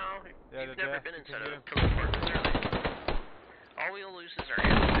 No, Yeah, you've the never death, been you can inside do a pillow fort, clearly. All we'll lose is our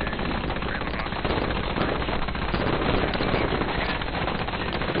ammo there. Our ammo box.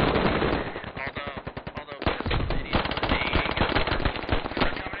 Although, because some idiot with a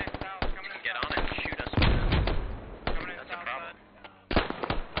can get on it and shoot us with it. That's a problem.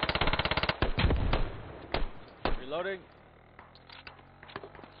 Reloading.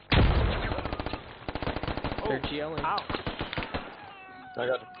 They're GLing. I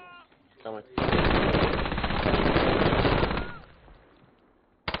got it. Coming.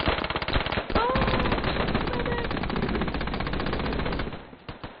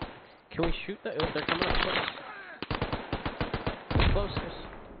 Can we shoot that? Oh, they're coming up close. Closest.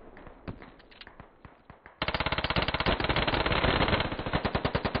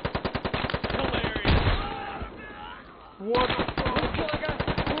 What the fuck? Kill that guy!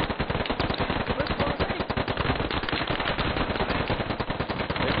 Let's go away!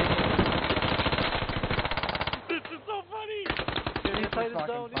 This is so funny! Inside the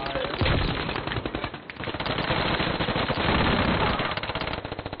zone, inside the zone!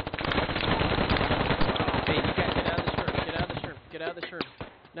 Hey, you guys get out of this room. Get out of this room. Get out of this room.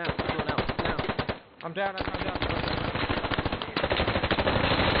 Now, everyone out. Now. I'm down.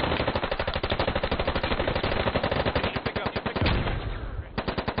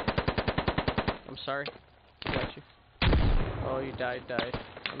 I'm sorry. Got you. Oh, you died.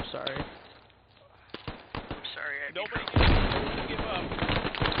 I'm sorry. I'm sorry, I Nobody give up.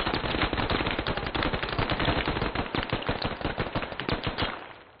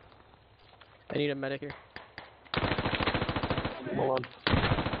 I need a medic here. Hold on.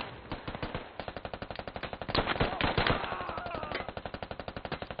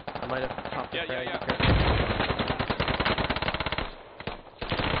 I might have popped the frag. Yeah.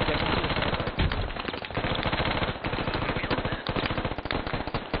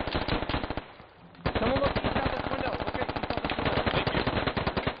 Someone look east out this window. Look at east out this window.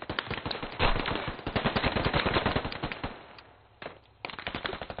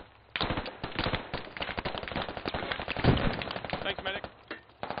 Thanks, medic.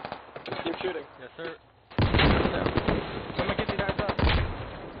 Just keep shooting. Yes, sir. Someone get these guys up.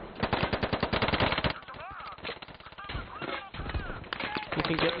 You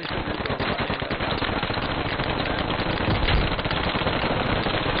can get me some.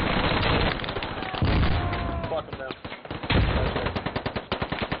 Block him down.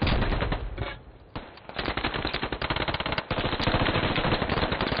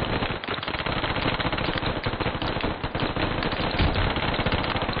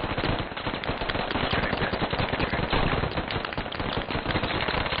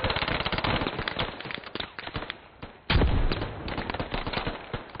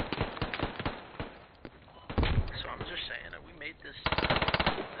 So I'm just saying that we made this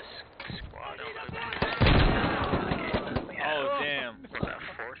squad on the game. Oh, damn. Was that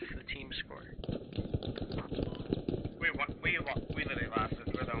fourth team score? We literally lasted.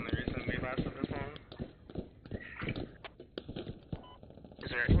 We're the only reason we lasted this long. Is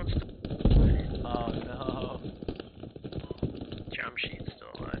there anyone still? Oh, no. Jamsheed's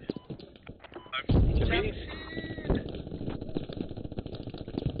still alive.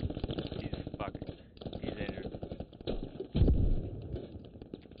 He's fucked. He's injured.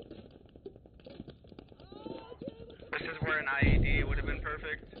 This is where an IED would have been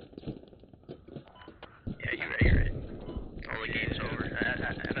perfect. Yeah, you're right. All the game's over.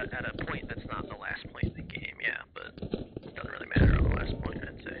 At a point that's not the last point in the game, yeah, but it doesn't really matter on the last point,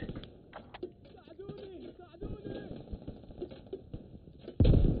 I'd say.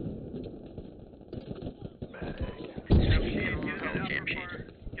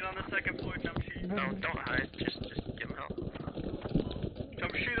 Get on the second floor, jump sheet. Don't hide, just give him help.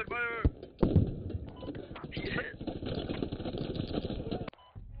 Jump sheet it, brother. He's hit.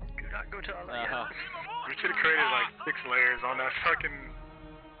 Do not go to Allah. We should have created like 6 layers on that fucking.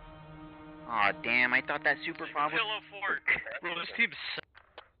 Aw, damn, I thought that super fob was... Pillow fort. Bro, this team's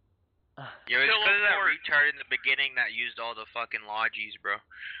Yo, it's because of that retard in the beginning that used all the fucking lodges, bro.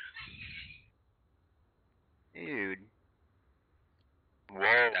 Dude.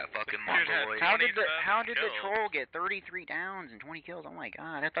 Whoa. That fucking mongoloid. How did the troll get 33 downs and 20 kills? Oh my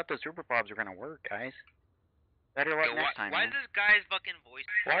god, I thought those super fobs were gonna work, guys. Better luck Yo, next time, why man. is this guy's fucking voice?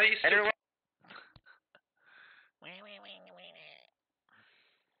 Why are you still? Better luck.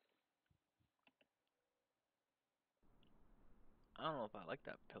 I don't know if I like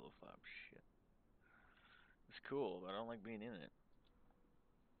that pillow flop shit. It's cool, but I don't like being in it.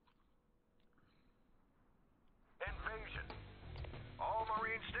 Invasion. All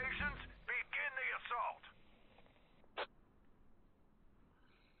Marine stations, begin the assault.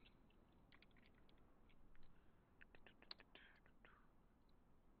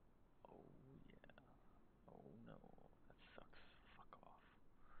 Oh yeah. Oh no, that sucks. Fuck off.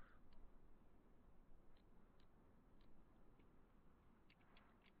 Recon.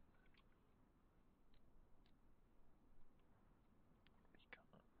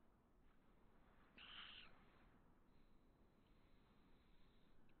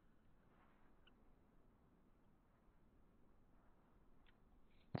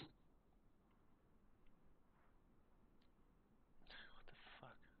 What the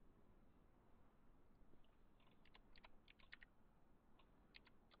fuck?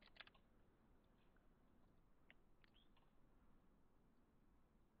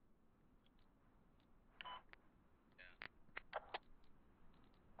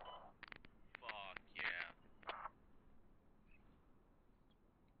 Fuck yeah.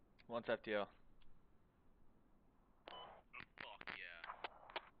 What's FTL? Fuck yeah.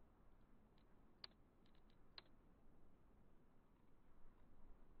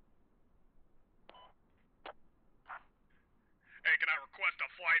 Hey, can I request a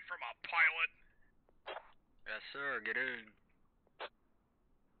flight from a pilot? Yes, sir. Get in.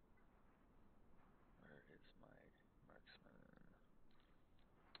 Where is my marksman?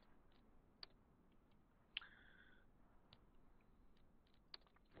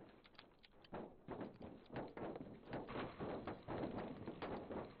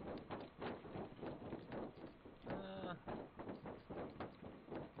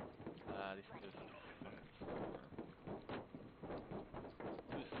 These things are so fucking slow, man.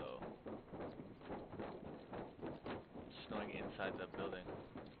 Too slow. Just going inside the building.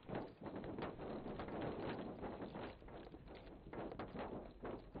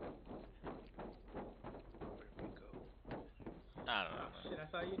 I don't know, man. Shit, I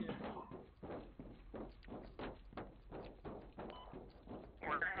thought you knew.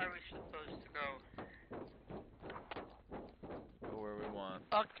 Where are we supposed to go? Go where we want.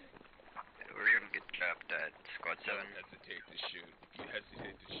 Okay. We're gonna get trapped at Squad 7. Don't hesitate to shoot. If you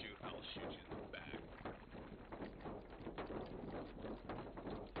hesitate to shoot, I'll shoot you in the back.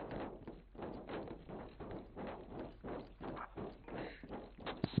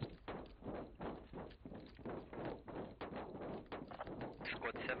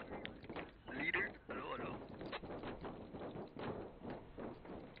 Squad 7. Leader? Hello, hello.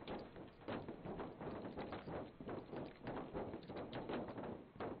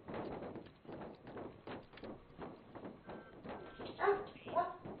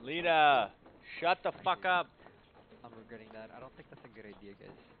 Lita, shut the fuck up. I'm regretting that. I don't think that's a good idea,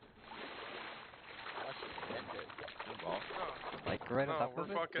 guys. Like right on top of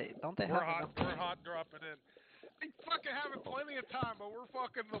it? Don't they have enough? We're hot dropping in. They fucking having plenty of time, but we're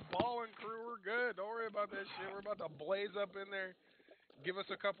fucking the ball and crew. We're good. Don't worry about that shit. We're about to blaze up in there. Give us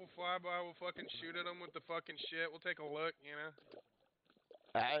a couple flyby. We'll fucking shoot at them with the fucking shit. We'll take a look, you know.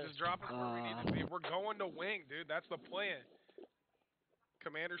 Just drop us where we need to be. We're going to wing, dude. That's the plan.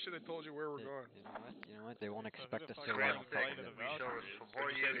 Commander should have told you where we're going. You know what? They won't expect us to Grand run. we shall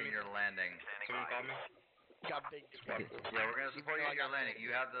support you in your landing. Someone call me? Got big. Yeah, we're gonna support you in your landing. You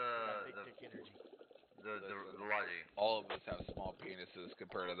have the logic. All of us have small penises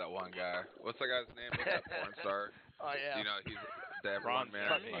compared to that one guy. What's that guy's name? What's that porn star? Oh yeah. You know, he's that Ron one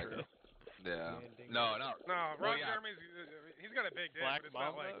man. Jeremy. Like, yeah. No, Ron Jeremy's, he's got a big dick, Black but it's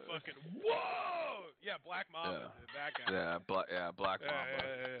Mamba? not like fucking, whoa! Yeah, Black Mamba, dude, that guy. Black Mamba.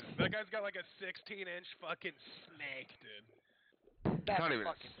 Yeah. That guy's got like a 16-inch fucking snake, dude. It's not even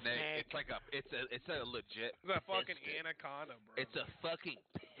a snake. It's like it's a legit. It's a fucking piston. anaconda, bro. It's a fucking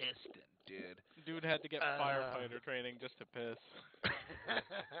piston, dude. Dude had to get firefighter training just to piss.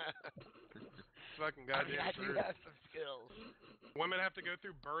 Fucking goddamn I do true. have some skills. Women have to go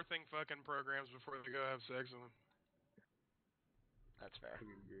through birthing fucking programs before they go have sex with them. That's fair.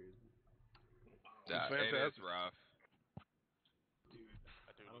 Yeah, it is rough. Dude,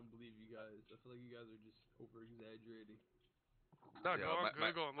 I don't believe you guys. I feel like you guys are just over exaggerating. No, go on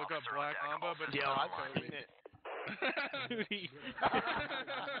Google and look up Black Mamba, but yeah, I've seen it. Dude,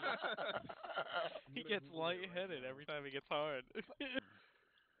 he gets lightheaded every time he gets hard.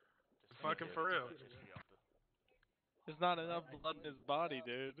 Fucking for real. There's not enough blood in his body,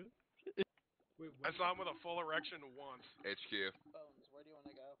 dude. I saw him with a full erection once. HQ. Bones, where do you want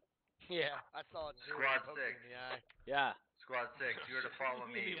to go? Yeah, I saw it too. Squad Poked 6. me in the eye. Yeah. Squad 6, you are to follow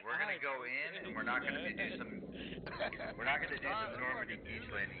me. We're gonna go in, and we're not gonna do some. We're not gonna do some Normandy beach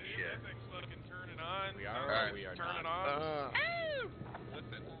landing shit. Fucking turn it on. We are or we are turn not? it off.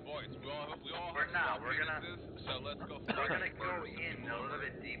 Listen, boys, we all We're have not. small We're gonna. penises, so let's go. We're gonna go in a little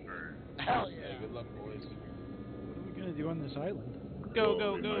bit deeper. Hell Yeah, good luck, boys. What are we gonna do on this island? Go,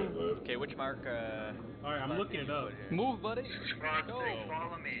 go, go. Okay, which mark? Alright, I'm looking it up. Move, buddy. Squad Go. 6,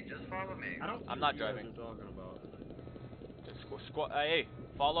 follow me. Just follow me. I don't see I'm what not you guys driving. are talking about. Hey,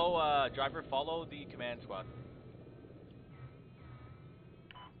 follow, driver, follow the command squad.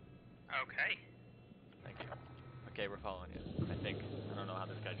 Okay. Thank you. Okay, we're following you. I think. I don't know how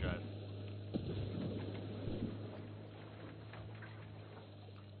this guy drives.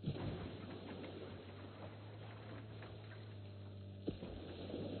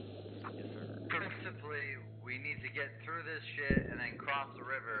 Yes, sir. Principally, we need to get through this shit and then cross the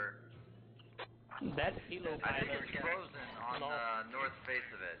river. That Halo I think pilot it's frozen on the north face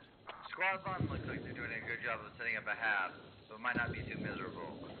of it. Squad 1 looks like they're doing a good job of setting up a hab, so it might not be too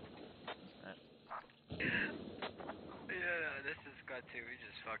miserable. Yeah, this is Scott 2. We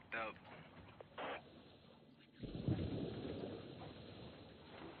just fucked up.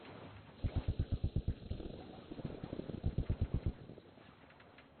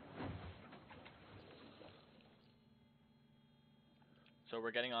 So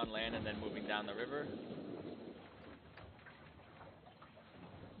we're getting on land and then moving down the river.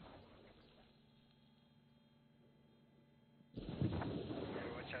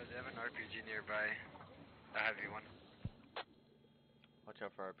 Watch out, they have an RPG nearby. A heavy one. Watch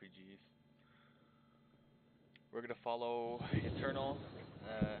out for RPGs. We're gonna follow internal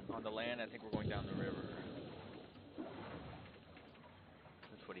on the land. I think we're going down the river.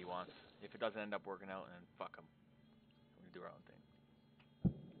 That's what he wants. If it doesn't end up working out, then fuck him. We're gonna do our own thing.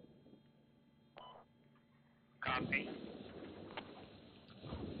 Copy.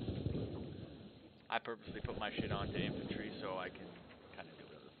 I purposely put my shit onto infantry so I can kind of do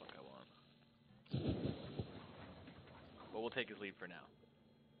whatever the fuck I want. But we'll take his lead for now.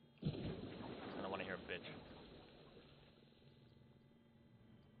 I don't want to hear him bitch.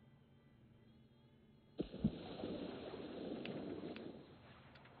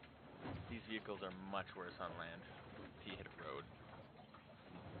 These vehicles are much worse on land. He hit a road.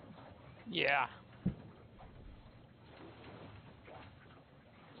 Yeah.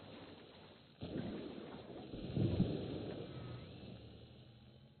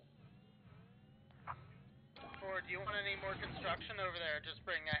 Or do you want any more construction over there? Just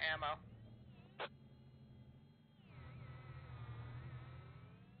bring ammo.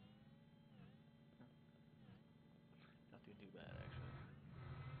 Nothing too bad, actually.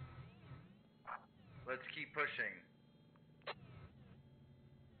 Let's keep pushing.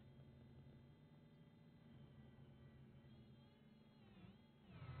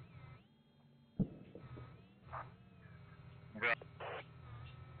 Bro.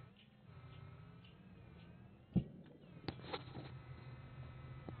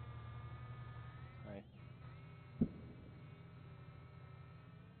 Alright.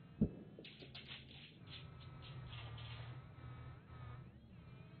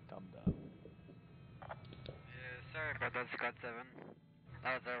 Dum-dum. Yeah, sorry about that, Scott 7.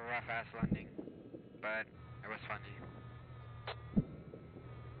 That was a rough-ass landing, but it was funny.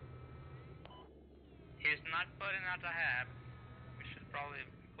 He's not putting out a hab. We should probably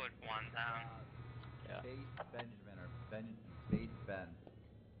put one down. Yeah. Base Benjamin or Base Ben.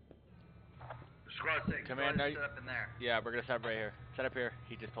 Squad 6, Command, go ahead and set up in there. Yeah, we're gonna set up right here. Set up here.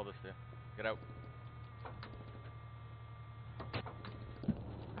 He just told us to. Get out.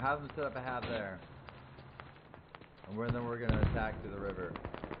 Have them set up a hab there. And then we're gonna attack to the river.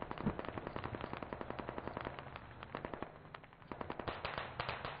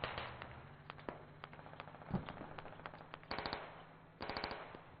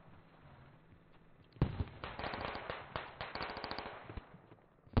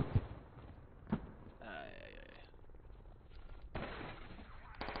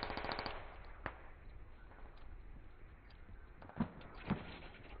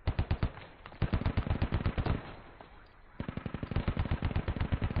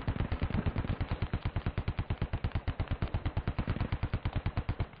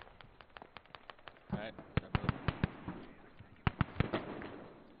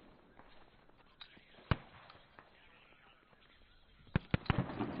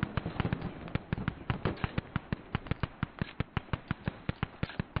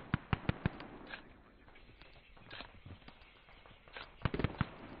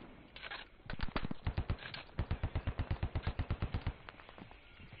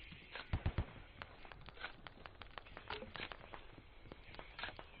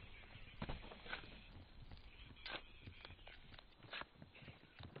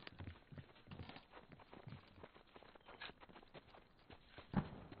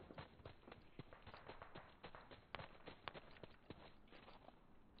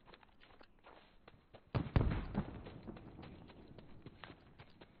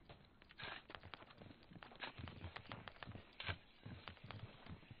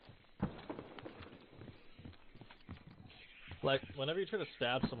 Like, whenever you try to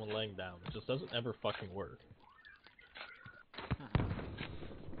stab someone laying down, it just doesn't ever fucking work.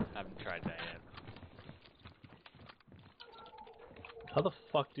 Haven't tried that yet. How the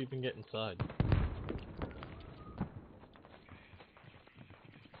fuck do you even get inside?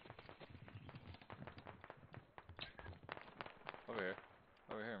 Over here.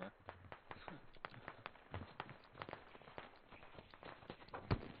 Over here, man.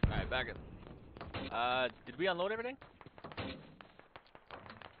 Alright, back it. Did we unload everything?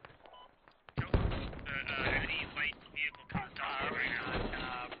 Any light vehicle comes down right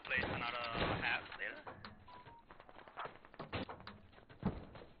now. Place another half there.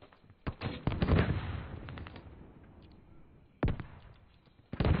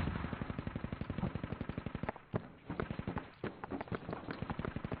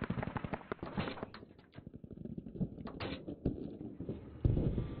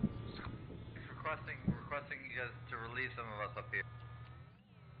 Requesting you guys to release some of us up here.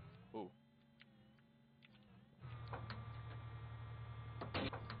 Ooh.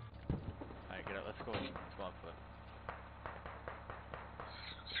 Alright, get up. Let's go. Let's go on foot.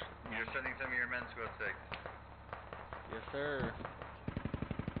 You're sending some of your men to go 6. Yes, sir.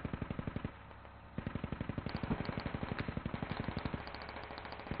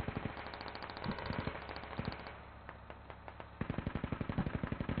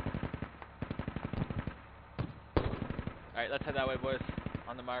 Alright, let's head that way, boys.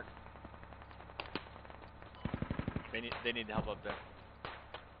 On the mark. They need help up there.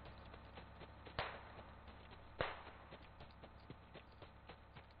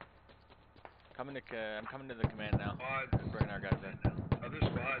 I'm coming to the command now. Squads. Bring our guys in. Other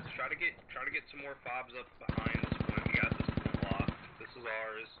squads, try to get some more fobs up behind this one. We got this one locked. This is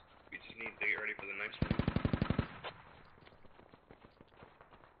ours. We just need to get ready for the next one.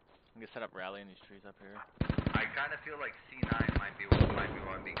 I'm gonna set up rally in these trees up here. I kind of feel like C9 might be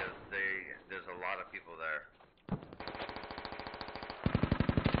one because there's a lot of people there.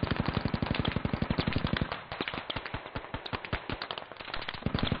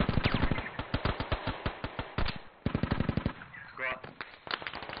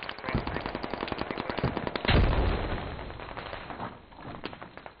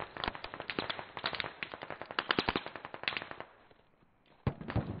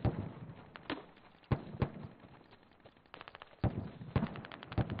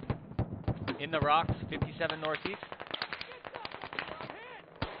 In the rocks, 57 northeast.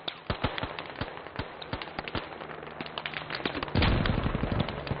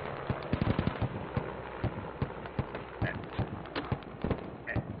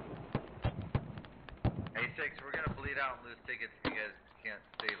 A6, we're gonna bleed out and lose tickets if you guys can't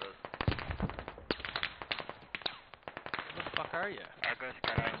save us. Where the fuck are you? I'll go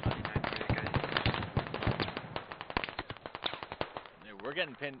scout out on 99 for you guys. Yeah, we're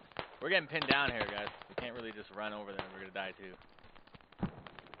getting pinned. We're getting pinned down here, guys. We can't really just run over them. We're gonna die too.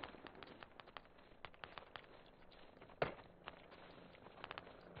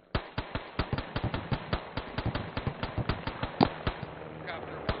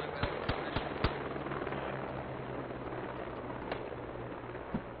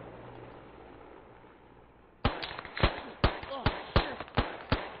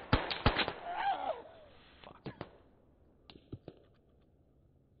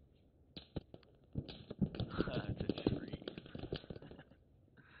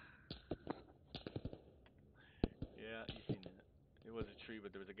 Yeah, you seen that. It was a tree,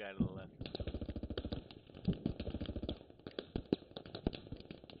 but there was a guy to the left.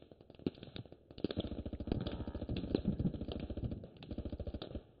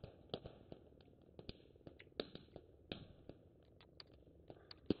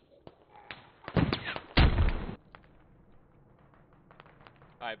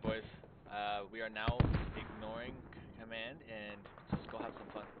 Alright, boys. We are now ignoring command and just go have some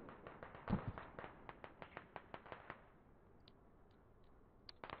fun.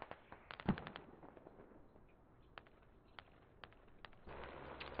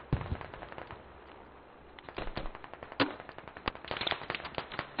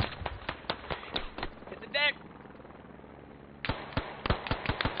 Hit the deck!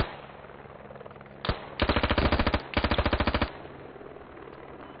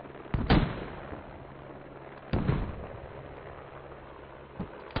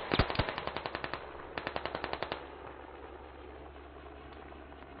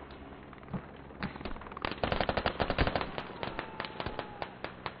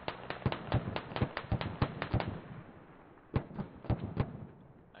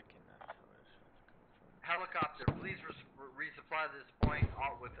 Helicopter, please resupply this point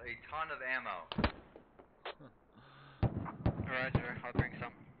with a ton of ammo. Roger, I'll bring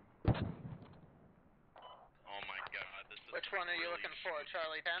some. Oh my god, this is Which one are you really looking for,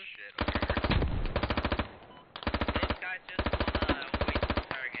 Charlie 10? shit over here. Those guys just wanna wait to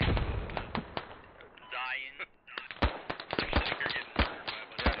start getting dying. Looks like you're getting murdered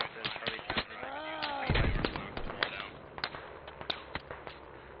by a bunch of Charlie 10.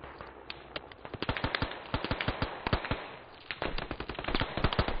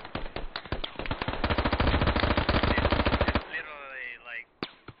 Literally like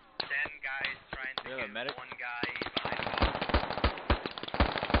 10 guys trying to You have a get medic? one guy behind a box.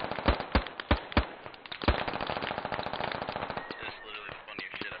 This is literally the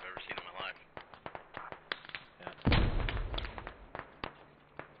funniest shit I've ever seen in my life.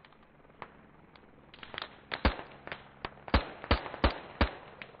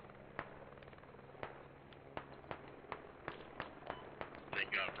 Thank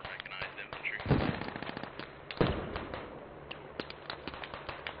God for mechanized infantry.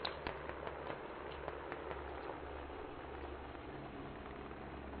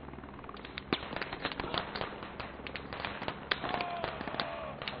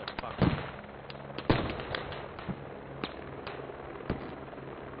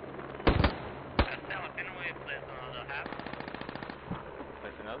 That's how I think we play another half.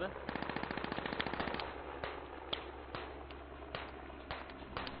 Place another?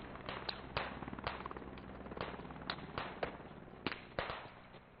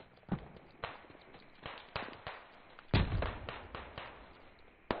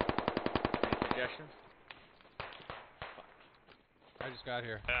 Any suggestions? I just got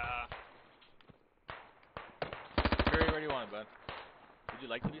here. Curry, where do you want it, bud? Would you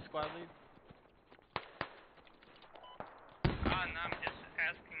like to be squad lead? No, I'm just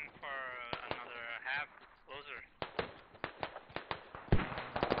asking for another half closer.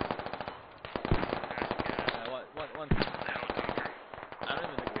 One. I don't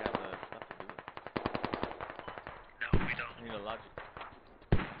even think we have the stuff to do it. No, we don't. We need a logic.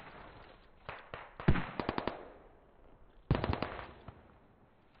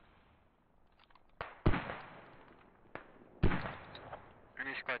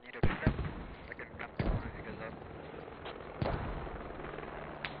 Any squad need a pickup? I can come pick one of you guys up.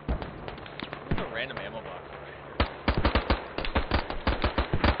 There's a random ammo box.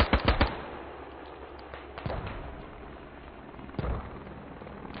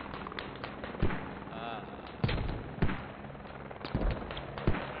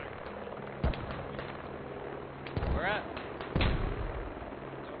 Where at?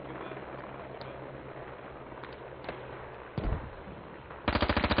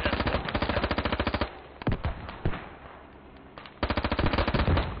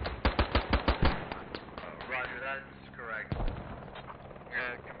 Roger, that is correct.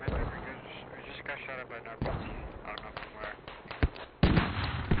 Yeah, Commander, we just got shot at by an RPG. I don't know from where.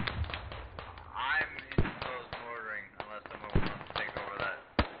 I'm indisposed and ordering unless someone wants to take over that.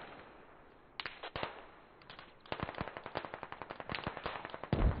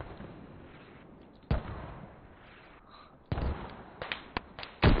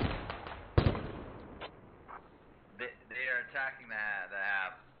 They are attacking the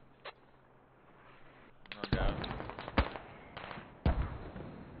half. No doubt.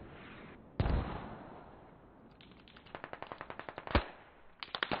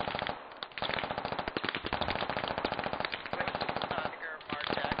 Tiger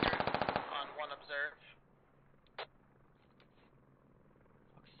marked accurate on one observe.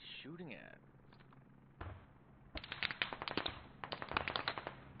 What's he shooting at?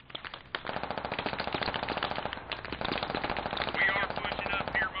 We are pushing up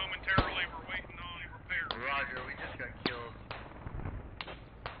here momentarily. We're waiting on repair. Roger, we just got killed.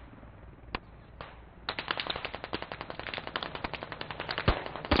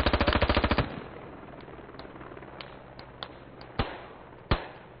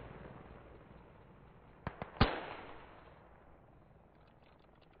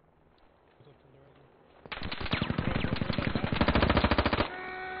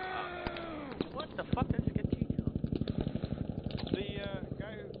 What the fuck? Did I just get T killed? The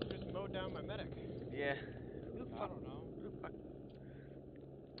guy who just mowed down my medic. Yeah. I don't know. Who the fuck?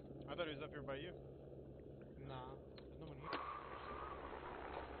 I thought he was up here by you. Nah, there's no one here.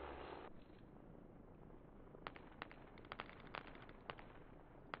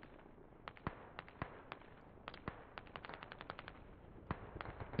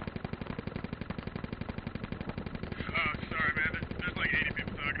 Sorry man, there's like 80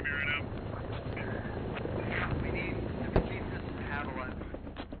 people talking to me right now. We need to keep this Haviland.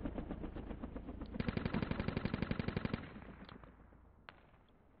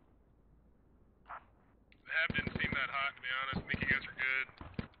 Have didn't I think you guys are good.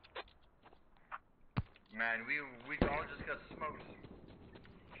 Man, we all just got smoked.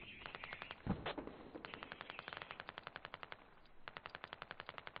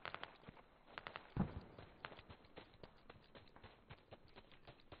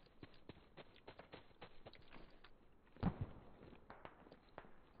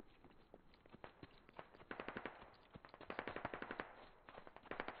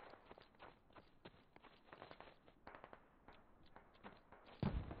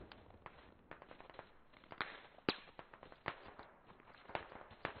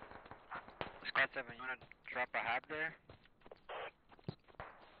 Squad 7, you wanna drop a hab there?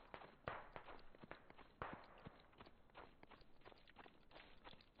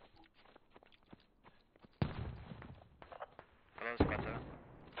 Hello, Squad 7.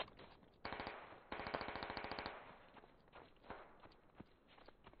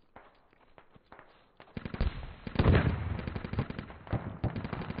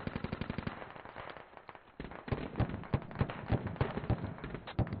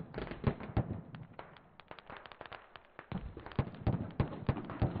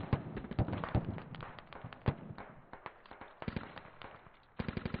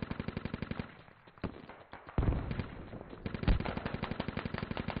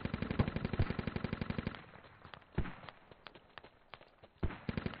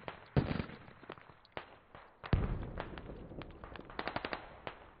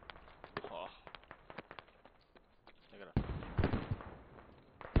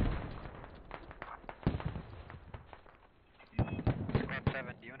 Squad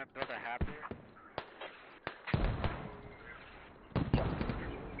 7, do you wanna build a hab there?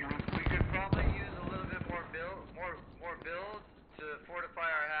 We could probably use a little bit more build to fortify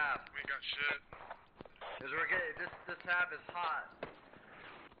our half. We ain't got shit. Cause we're getting this half is hot.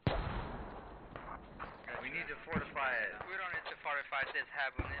 We need to fortify it. We don't need to fortify this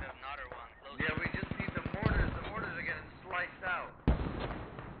hab, we need another one. Yeah, we just need the mortars. The mortars are getting sliced out.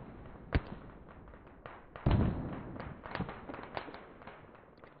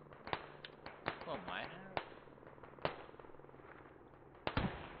 Oh, my hat.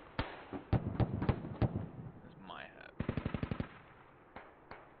 Where's my hat?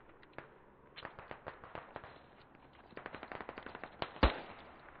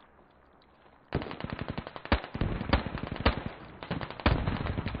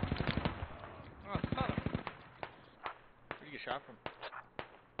 Oh, son of Where'd you get shot from?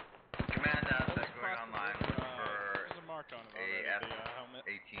 Command asset going online for There's a mark on it already, a the helmet.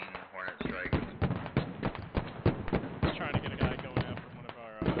 F-18 Hornet strike. Just trying to get a guy going after one of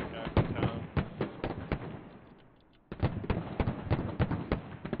our guys in town.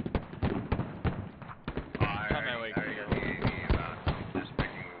 On my way. Going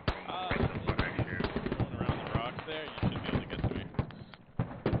around the rocks there, you should be able to get to me.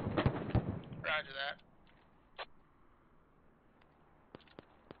 Roger that.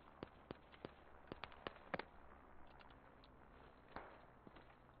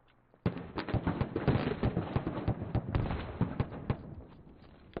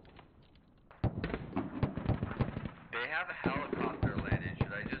 They have a helicopter landing.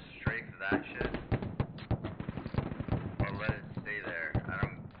 Should I just strafe that shit? Or let it stay there?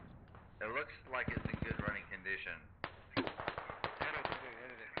 It looks like it's in good running condition. Hit it.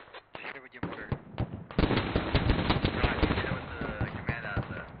 Just hit it with your motor. Right, hit it with the command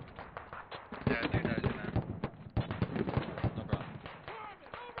asset. Yeah, do that. No problem.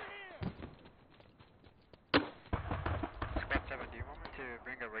 Squad 7, do you want me to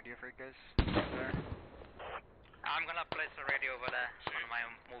bring a radio for you guys there? I'm gonna place a radio over there on my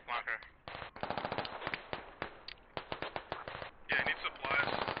move marker. Yeah, I need supplies.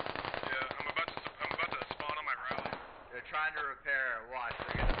 Yeah, I'm about to spawn on my rally. They're trying to repair. Watch,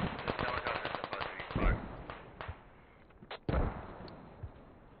 this helicopter's supposed to be fucked.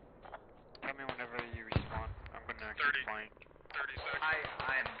 Tell me whenever you respawn. I'm gonna 30. keep flying. 30 seconds.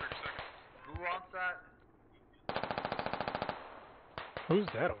 I'm 30 seconds. Who wants that? Who's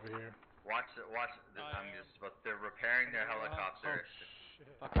that over here? Watch it. They're repairing their helicopter. Oh, shit.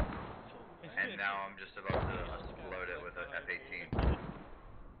 And now I'm just about to explode it with an F-18.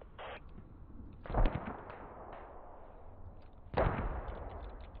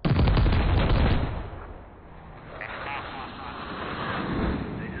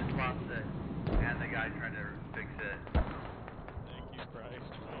 They just lost it. And the guy trying to fix it. Thank you,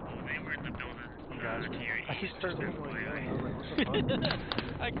 Christ. They were in the building. I just started looking like that. I was like, what the fuck?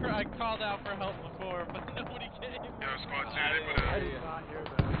 I called out for help before, but nobody came. Yo, squad 2, they put I did not hear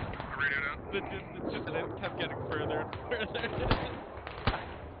that. a radio down. The distance just kept getting further and further.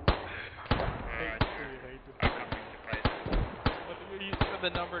 Alright, I'm coming to fight. The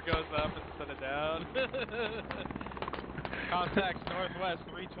number goes up instead of down. Contacts northwest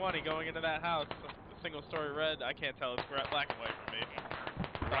 320 going into that house. Single story red. I can't tell. It's black and white for me.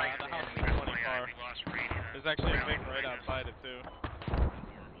 The house 320 car. There's actually a thing right outside it too.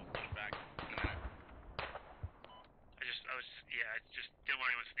 I just didn't want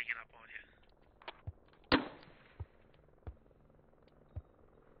anyone sneaking up on you.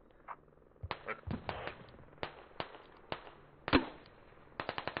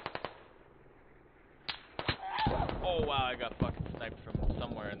 Oh wow, I got fucking sniped from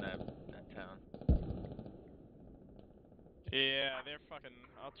somewhere in that town. Yeah, they're fucking.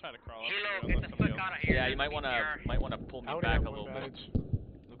 I'll try to crawl up to Hilo, you get unless the somebody fuck else. out of here. Yeah, you might wanna pull me I only back have a one little bit. badge.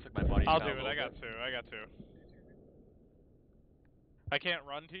 Looks like my body. I'll fell do it. a I little got bit. two. I got two. I can't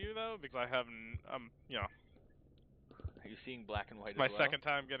run to you though because I haven't. You know. Are you seeing black and white My as well? second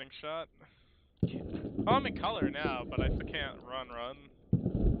time getting shot. Oh, I'm in color now, but I still can't run.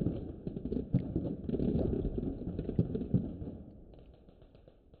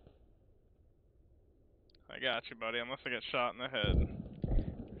 I got you, buddy, unless I get shot in the head.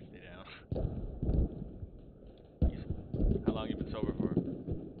 Stay down. How long you been sober for?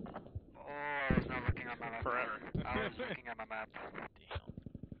 Oh, I was not looking on my map. Forever. I was looking at my map. Damn.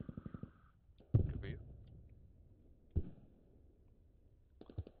 Good for you.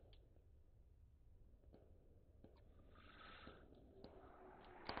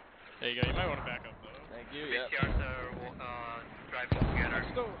 There you go. You might want to back up though. Thank you. These Yeah. cars are driving together.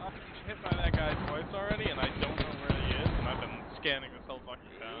 I'm hit by that guy twice already, and I don't know where he is, and I've been scanning this whole fucking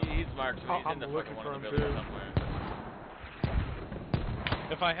town. He's marked. He's in the fucking one of the buildings somewhere.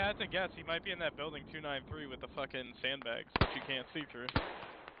 If I had to guess, he might be in that building 293 with the fucking sandbags, which you can't see through.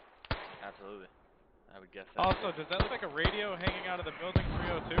 Absolutely. I would guess that. Also, does that look like a radio hanging out of the building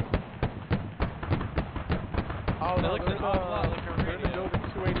 302? Oh, That no, looks there's an awful lot like a they're in the radio. building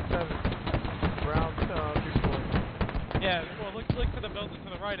 287. Ground, two-story. Yeah, well, look to the building to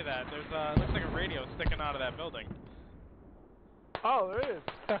the right of that. There's looks like a radio sticking out of that building. Oh, there is.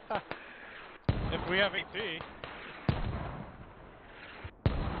 If we have AT.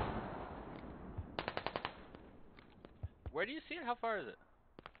 Where do you see it? How far is it?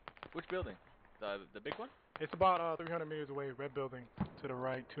 Which building? The big one? It's about 300 meters away. Red building to the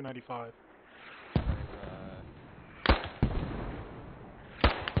right, 295.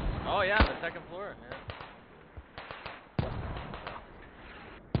 Oh yeah, the second floor. Yeah.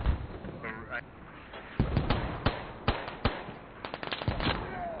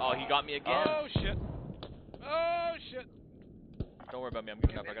 Oh, he got me again. Oh shit. Oh shit. Don't worry about me. I'm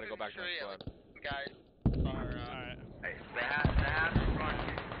getting up. I gotta go back to my squad. Guys are Alright. Hey, the half in front.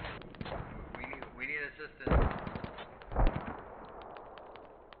 We need assistance.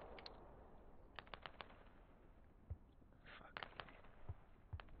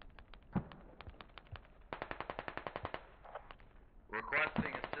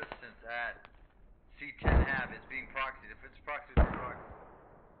 Requesting assistance at C10 Ave. It's being proxied. If it's proxied, we're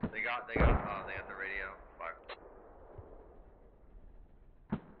proxied. They got the radio. Fuck.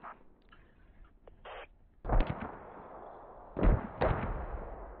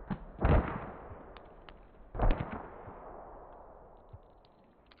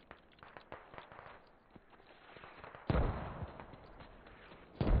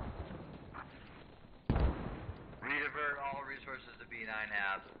 Redivert all resources to B9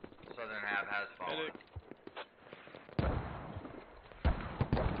 Ave. Southern Ave has fallen.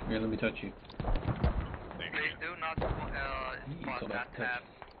 Here, let me touch you. Please do not spot that tab.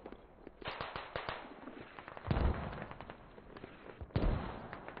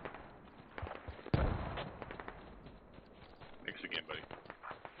 Thanks again, buddy.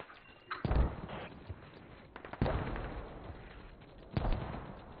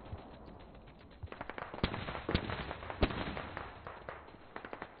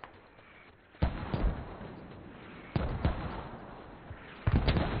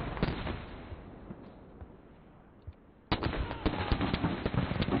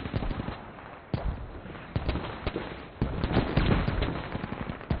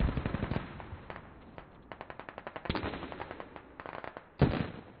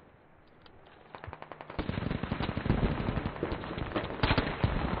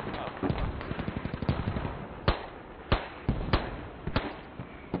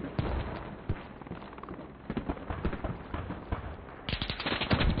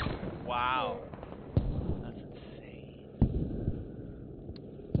 Wow. That's insane.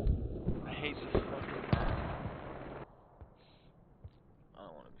 I hate this fucking map. I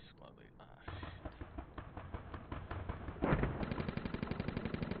don't want to be squad lead. Ah, shit.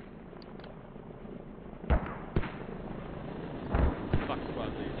 Fuck squad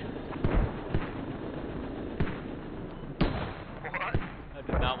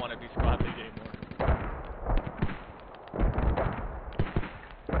want to be squad league anymore.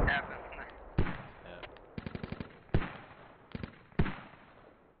 Happens.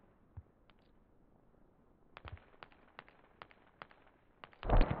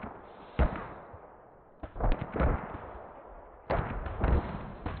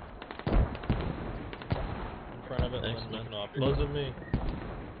 In front of it, Thanks, and man. moving off. Close at me.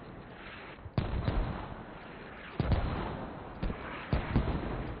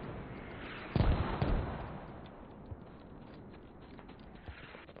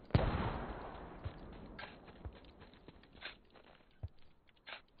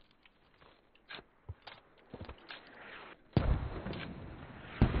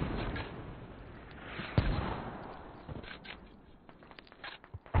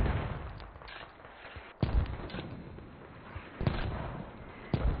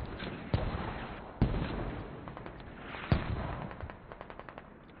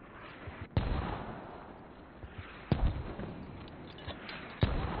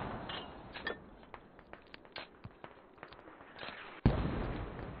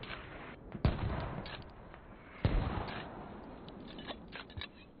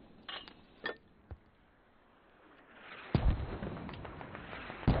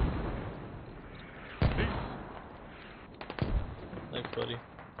 Thanks, buddy.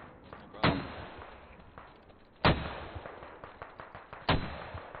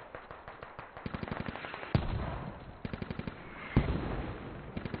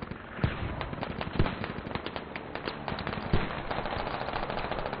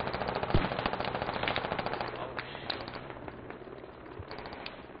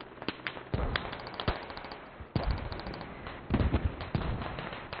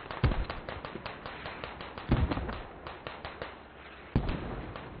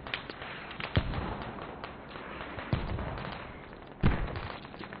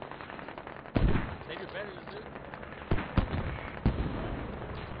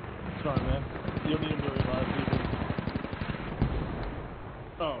 It's fine, man. You don't need to worry about it, people.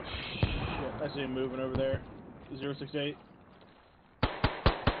 Oh, shit. I see him moving over there. 068.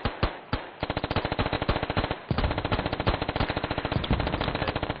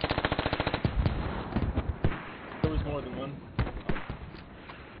 There was more than one.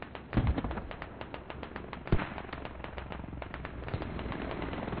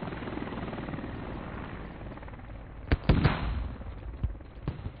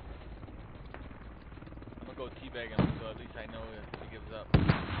 Teabag him, so at least I know if he gives up.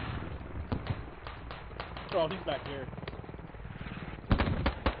 Oh, he's back here.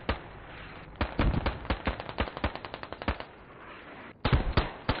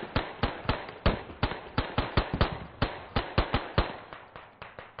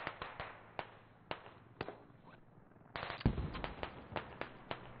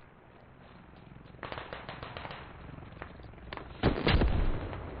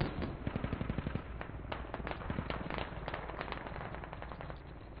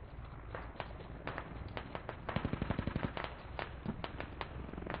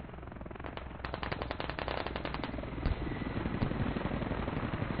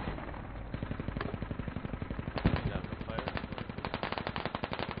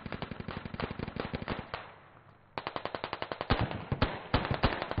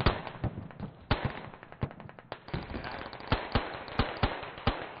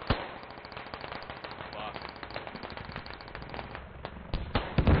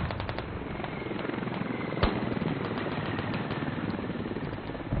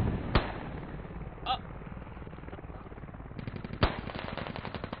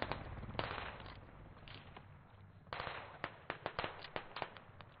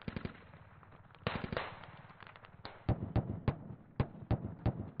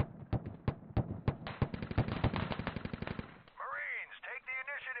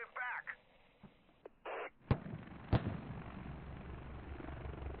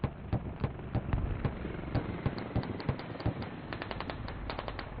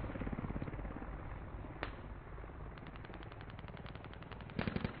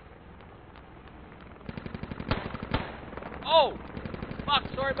 Oh! Fuck,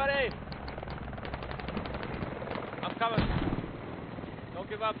 sorry, buddy! I'm coming. Don't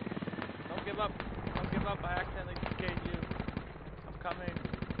give up. Don't give up. Don't give up. I accidentally TK'd you. I'm coming.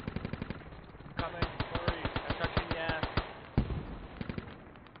 I'm coming. Sorry. I touched you in the ass.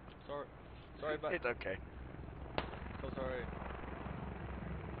 Sorry, but It's okay. So sorry.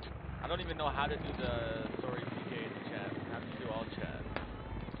 I don't even know how to do the sorry TK in the chat. I have to do all chat.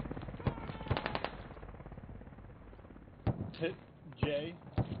 Hit J,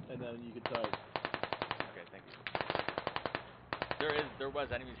 and then you can type. Okay, thank you. There was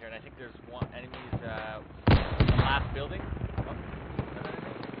enemies here, and I think there's one enemies, the last building. Oh, is that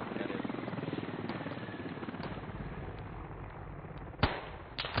enemy? That is.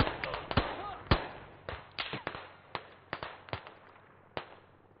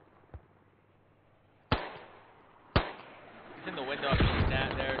 He's in the window.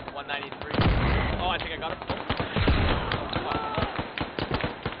 There's 193. Oh, I think I got him.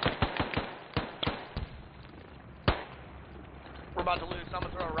 We're about to lose. I'm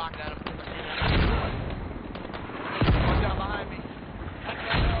gonna throw a rocket at him. One down behind me.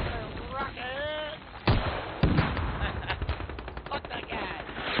 Rocket! Fuck that guy!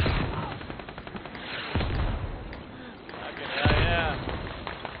 Fucking hell yeah.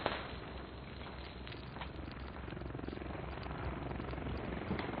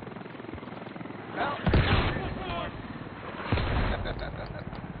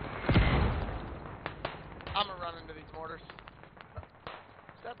 I'm gonna run into these mortars.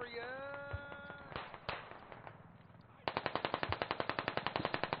 Stepper, yeah.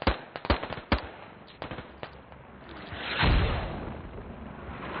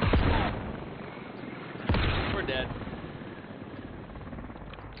 We're dead.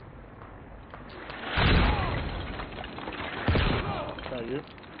 Is that you?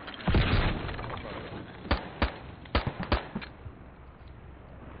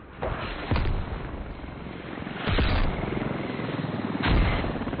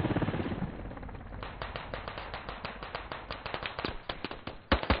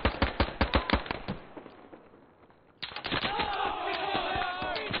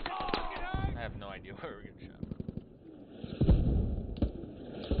 I have no idea where we're getting shot.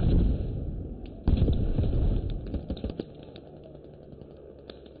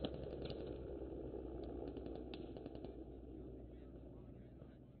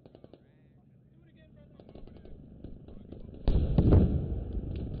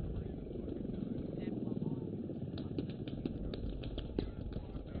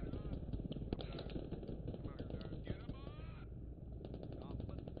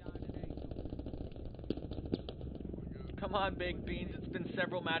 Come on, Baked Beans. It's been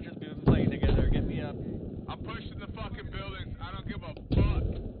several matches we've been playing together. Get me up. I'm pushing the fucking buildings. I don't give a fuck.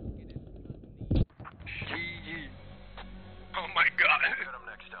 GG. Oh my god.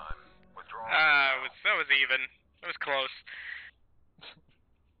 Next time. That was even. It was close.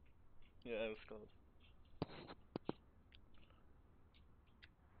 Yeah, it was close.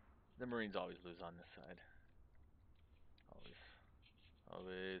 The Marines always lose on this side. Always.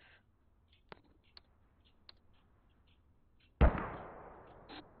 Always.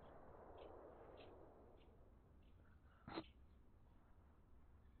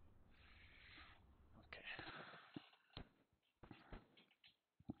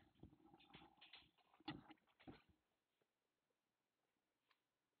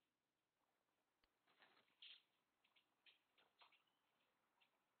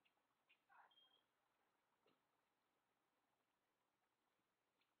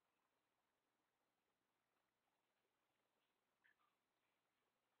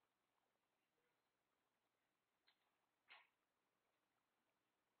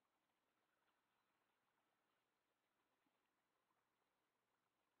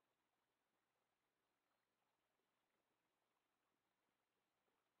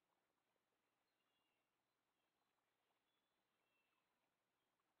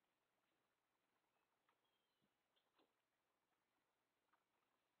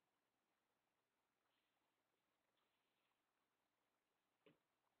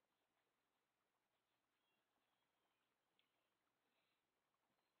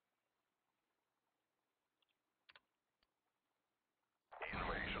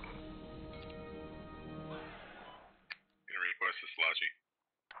 Gonna request a slotchy.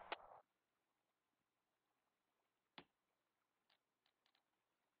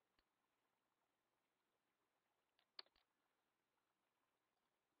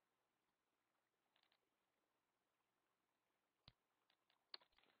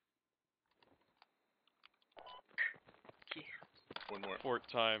 One more. Fort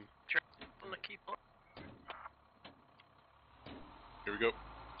time. Here we go.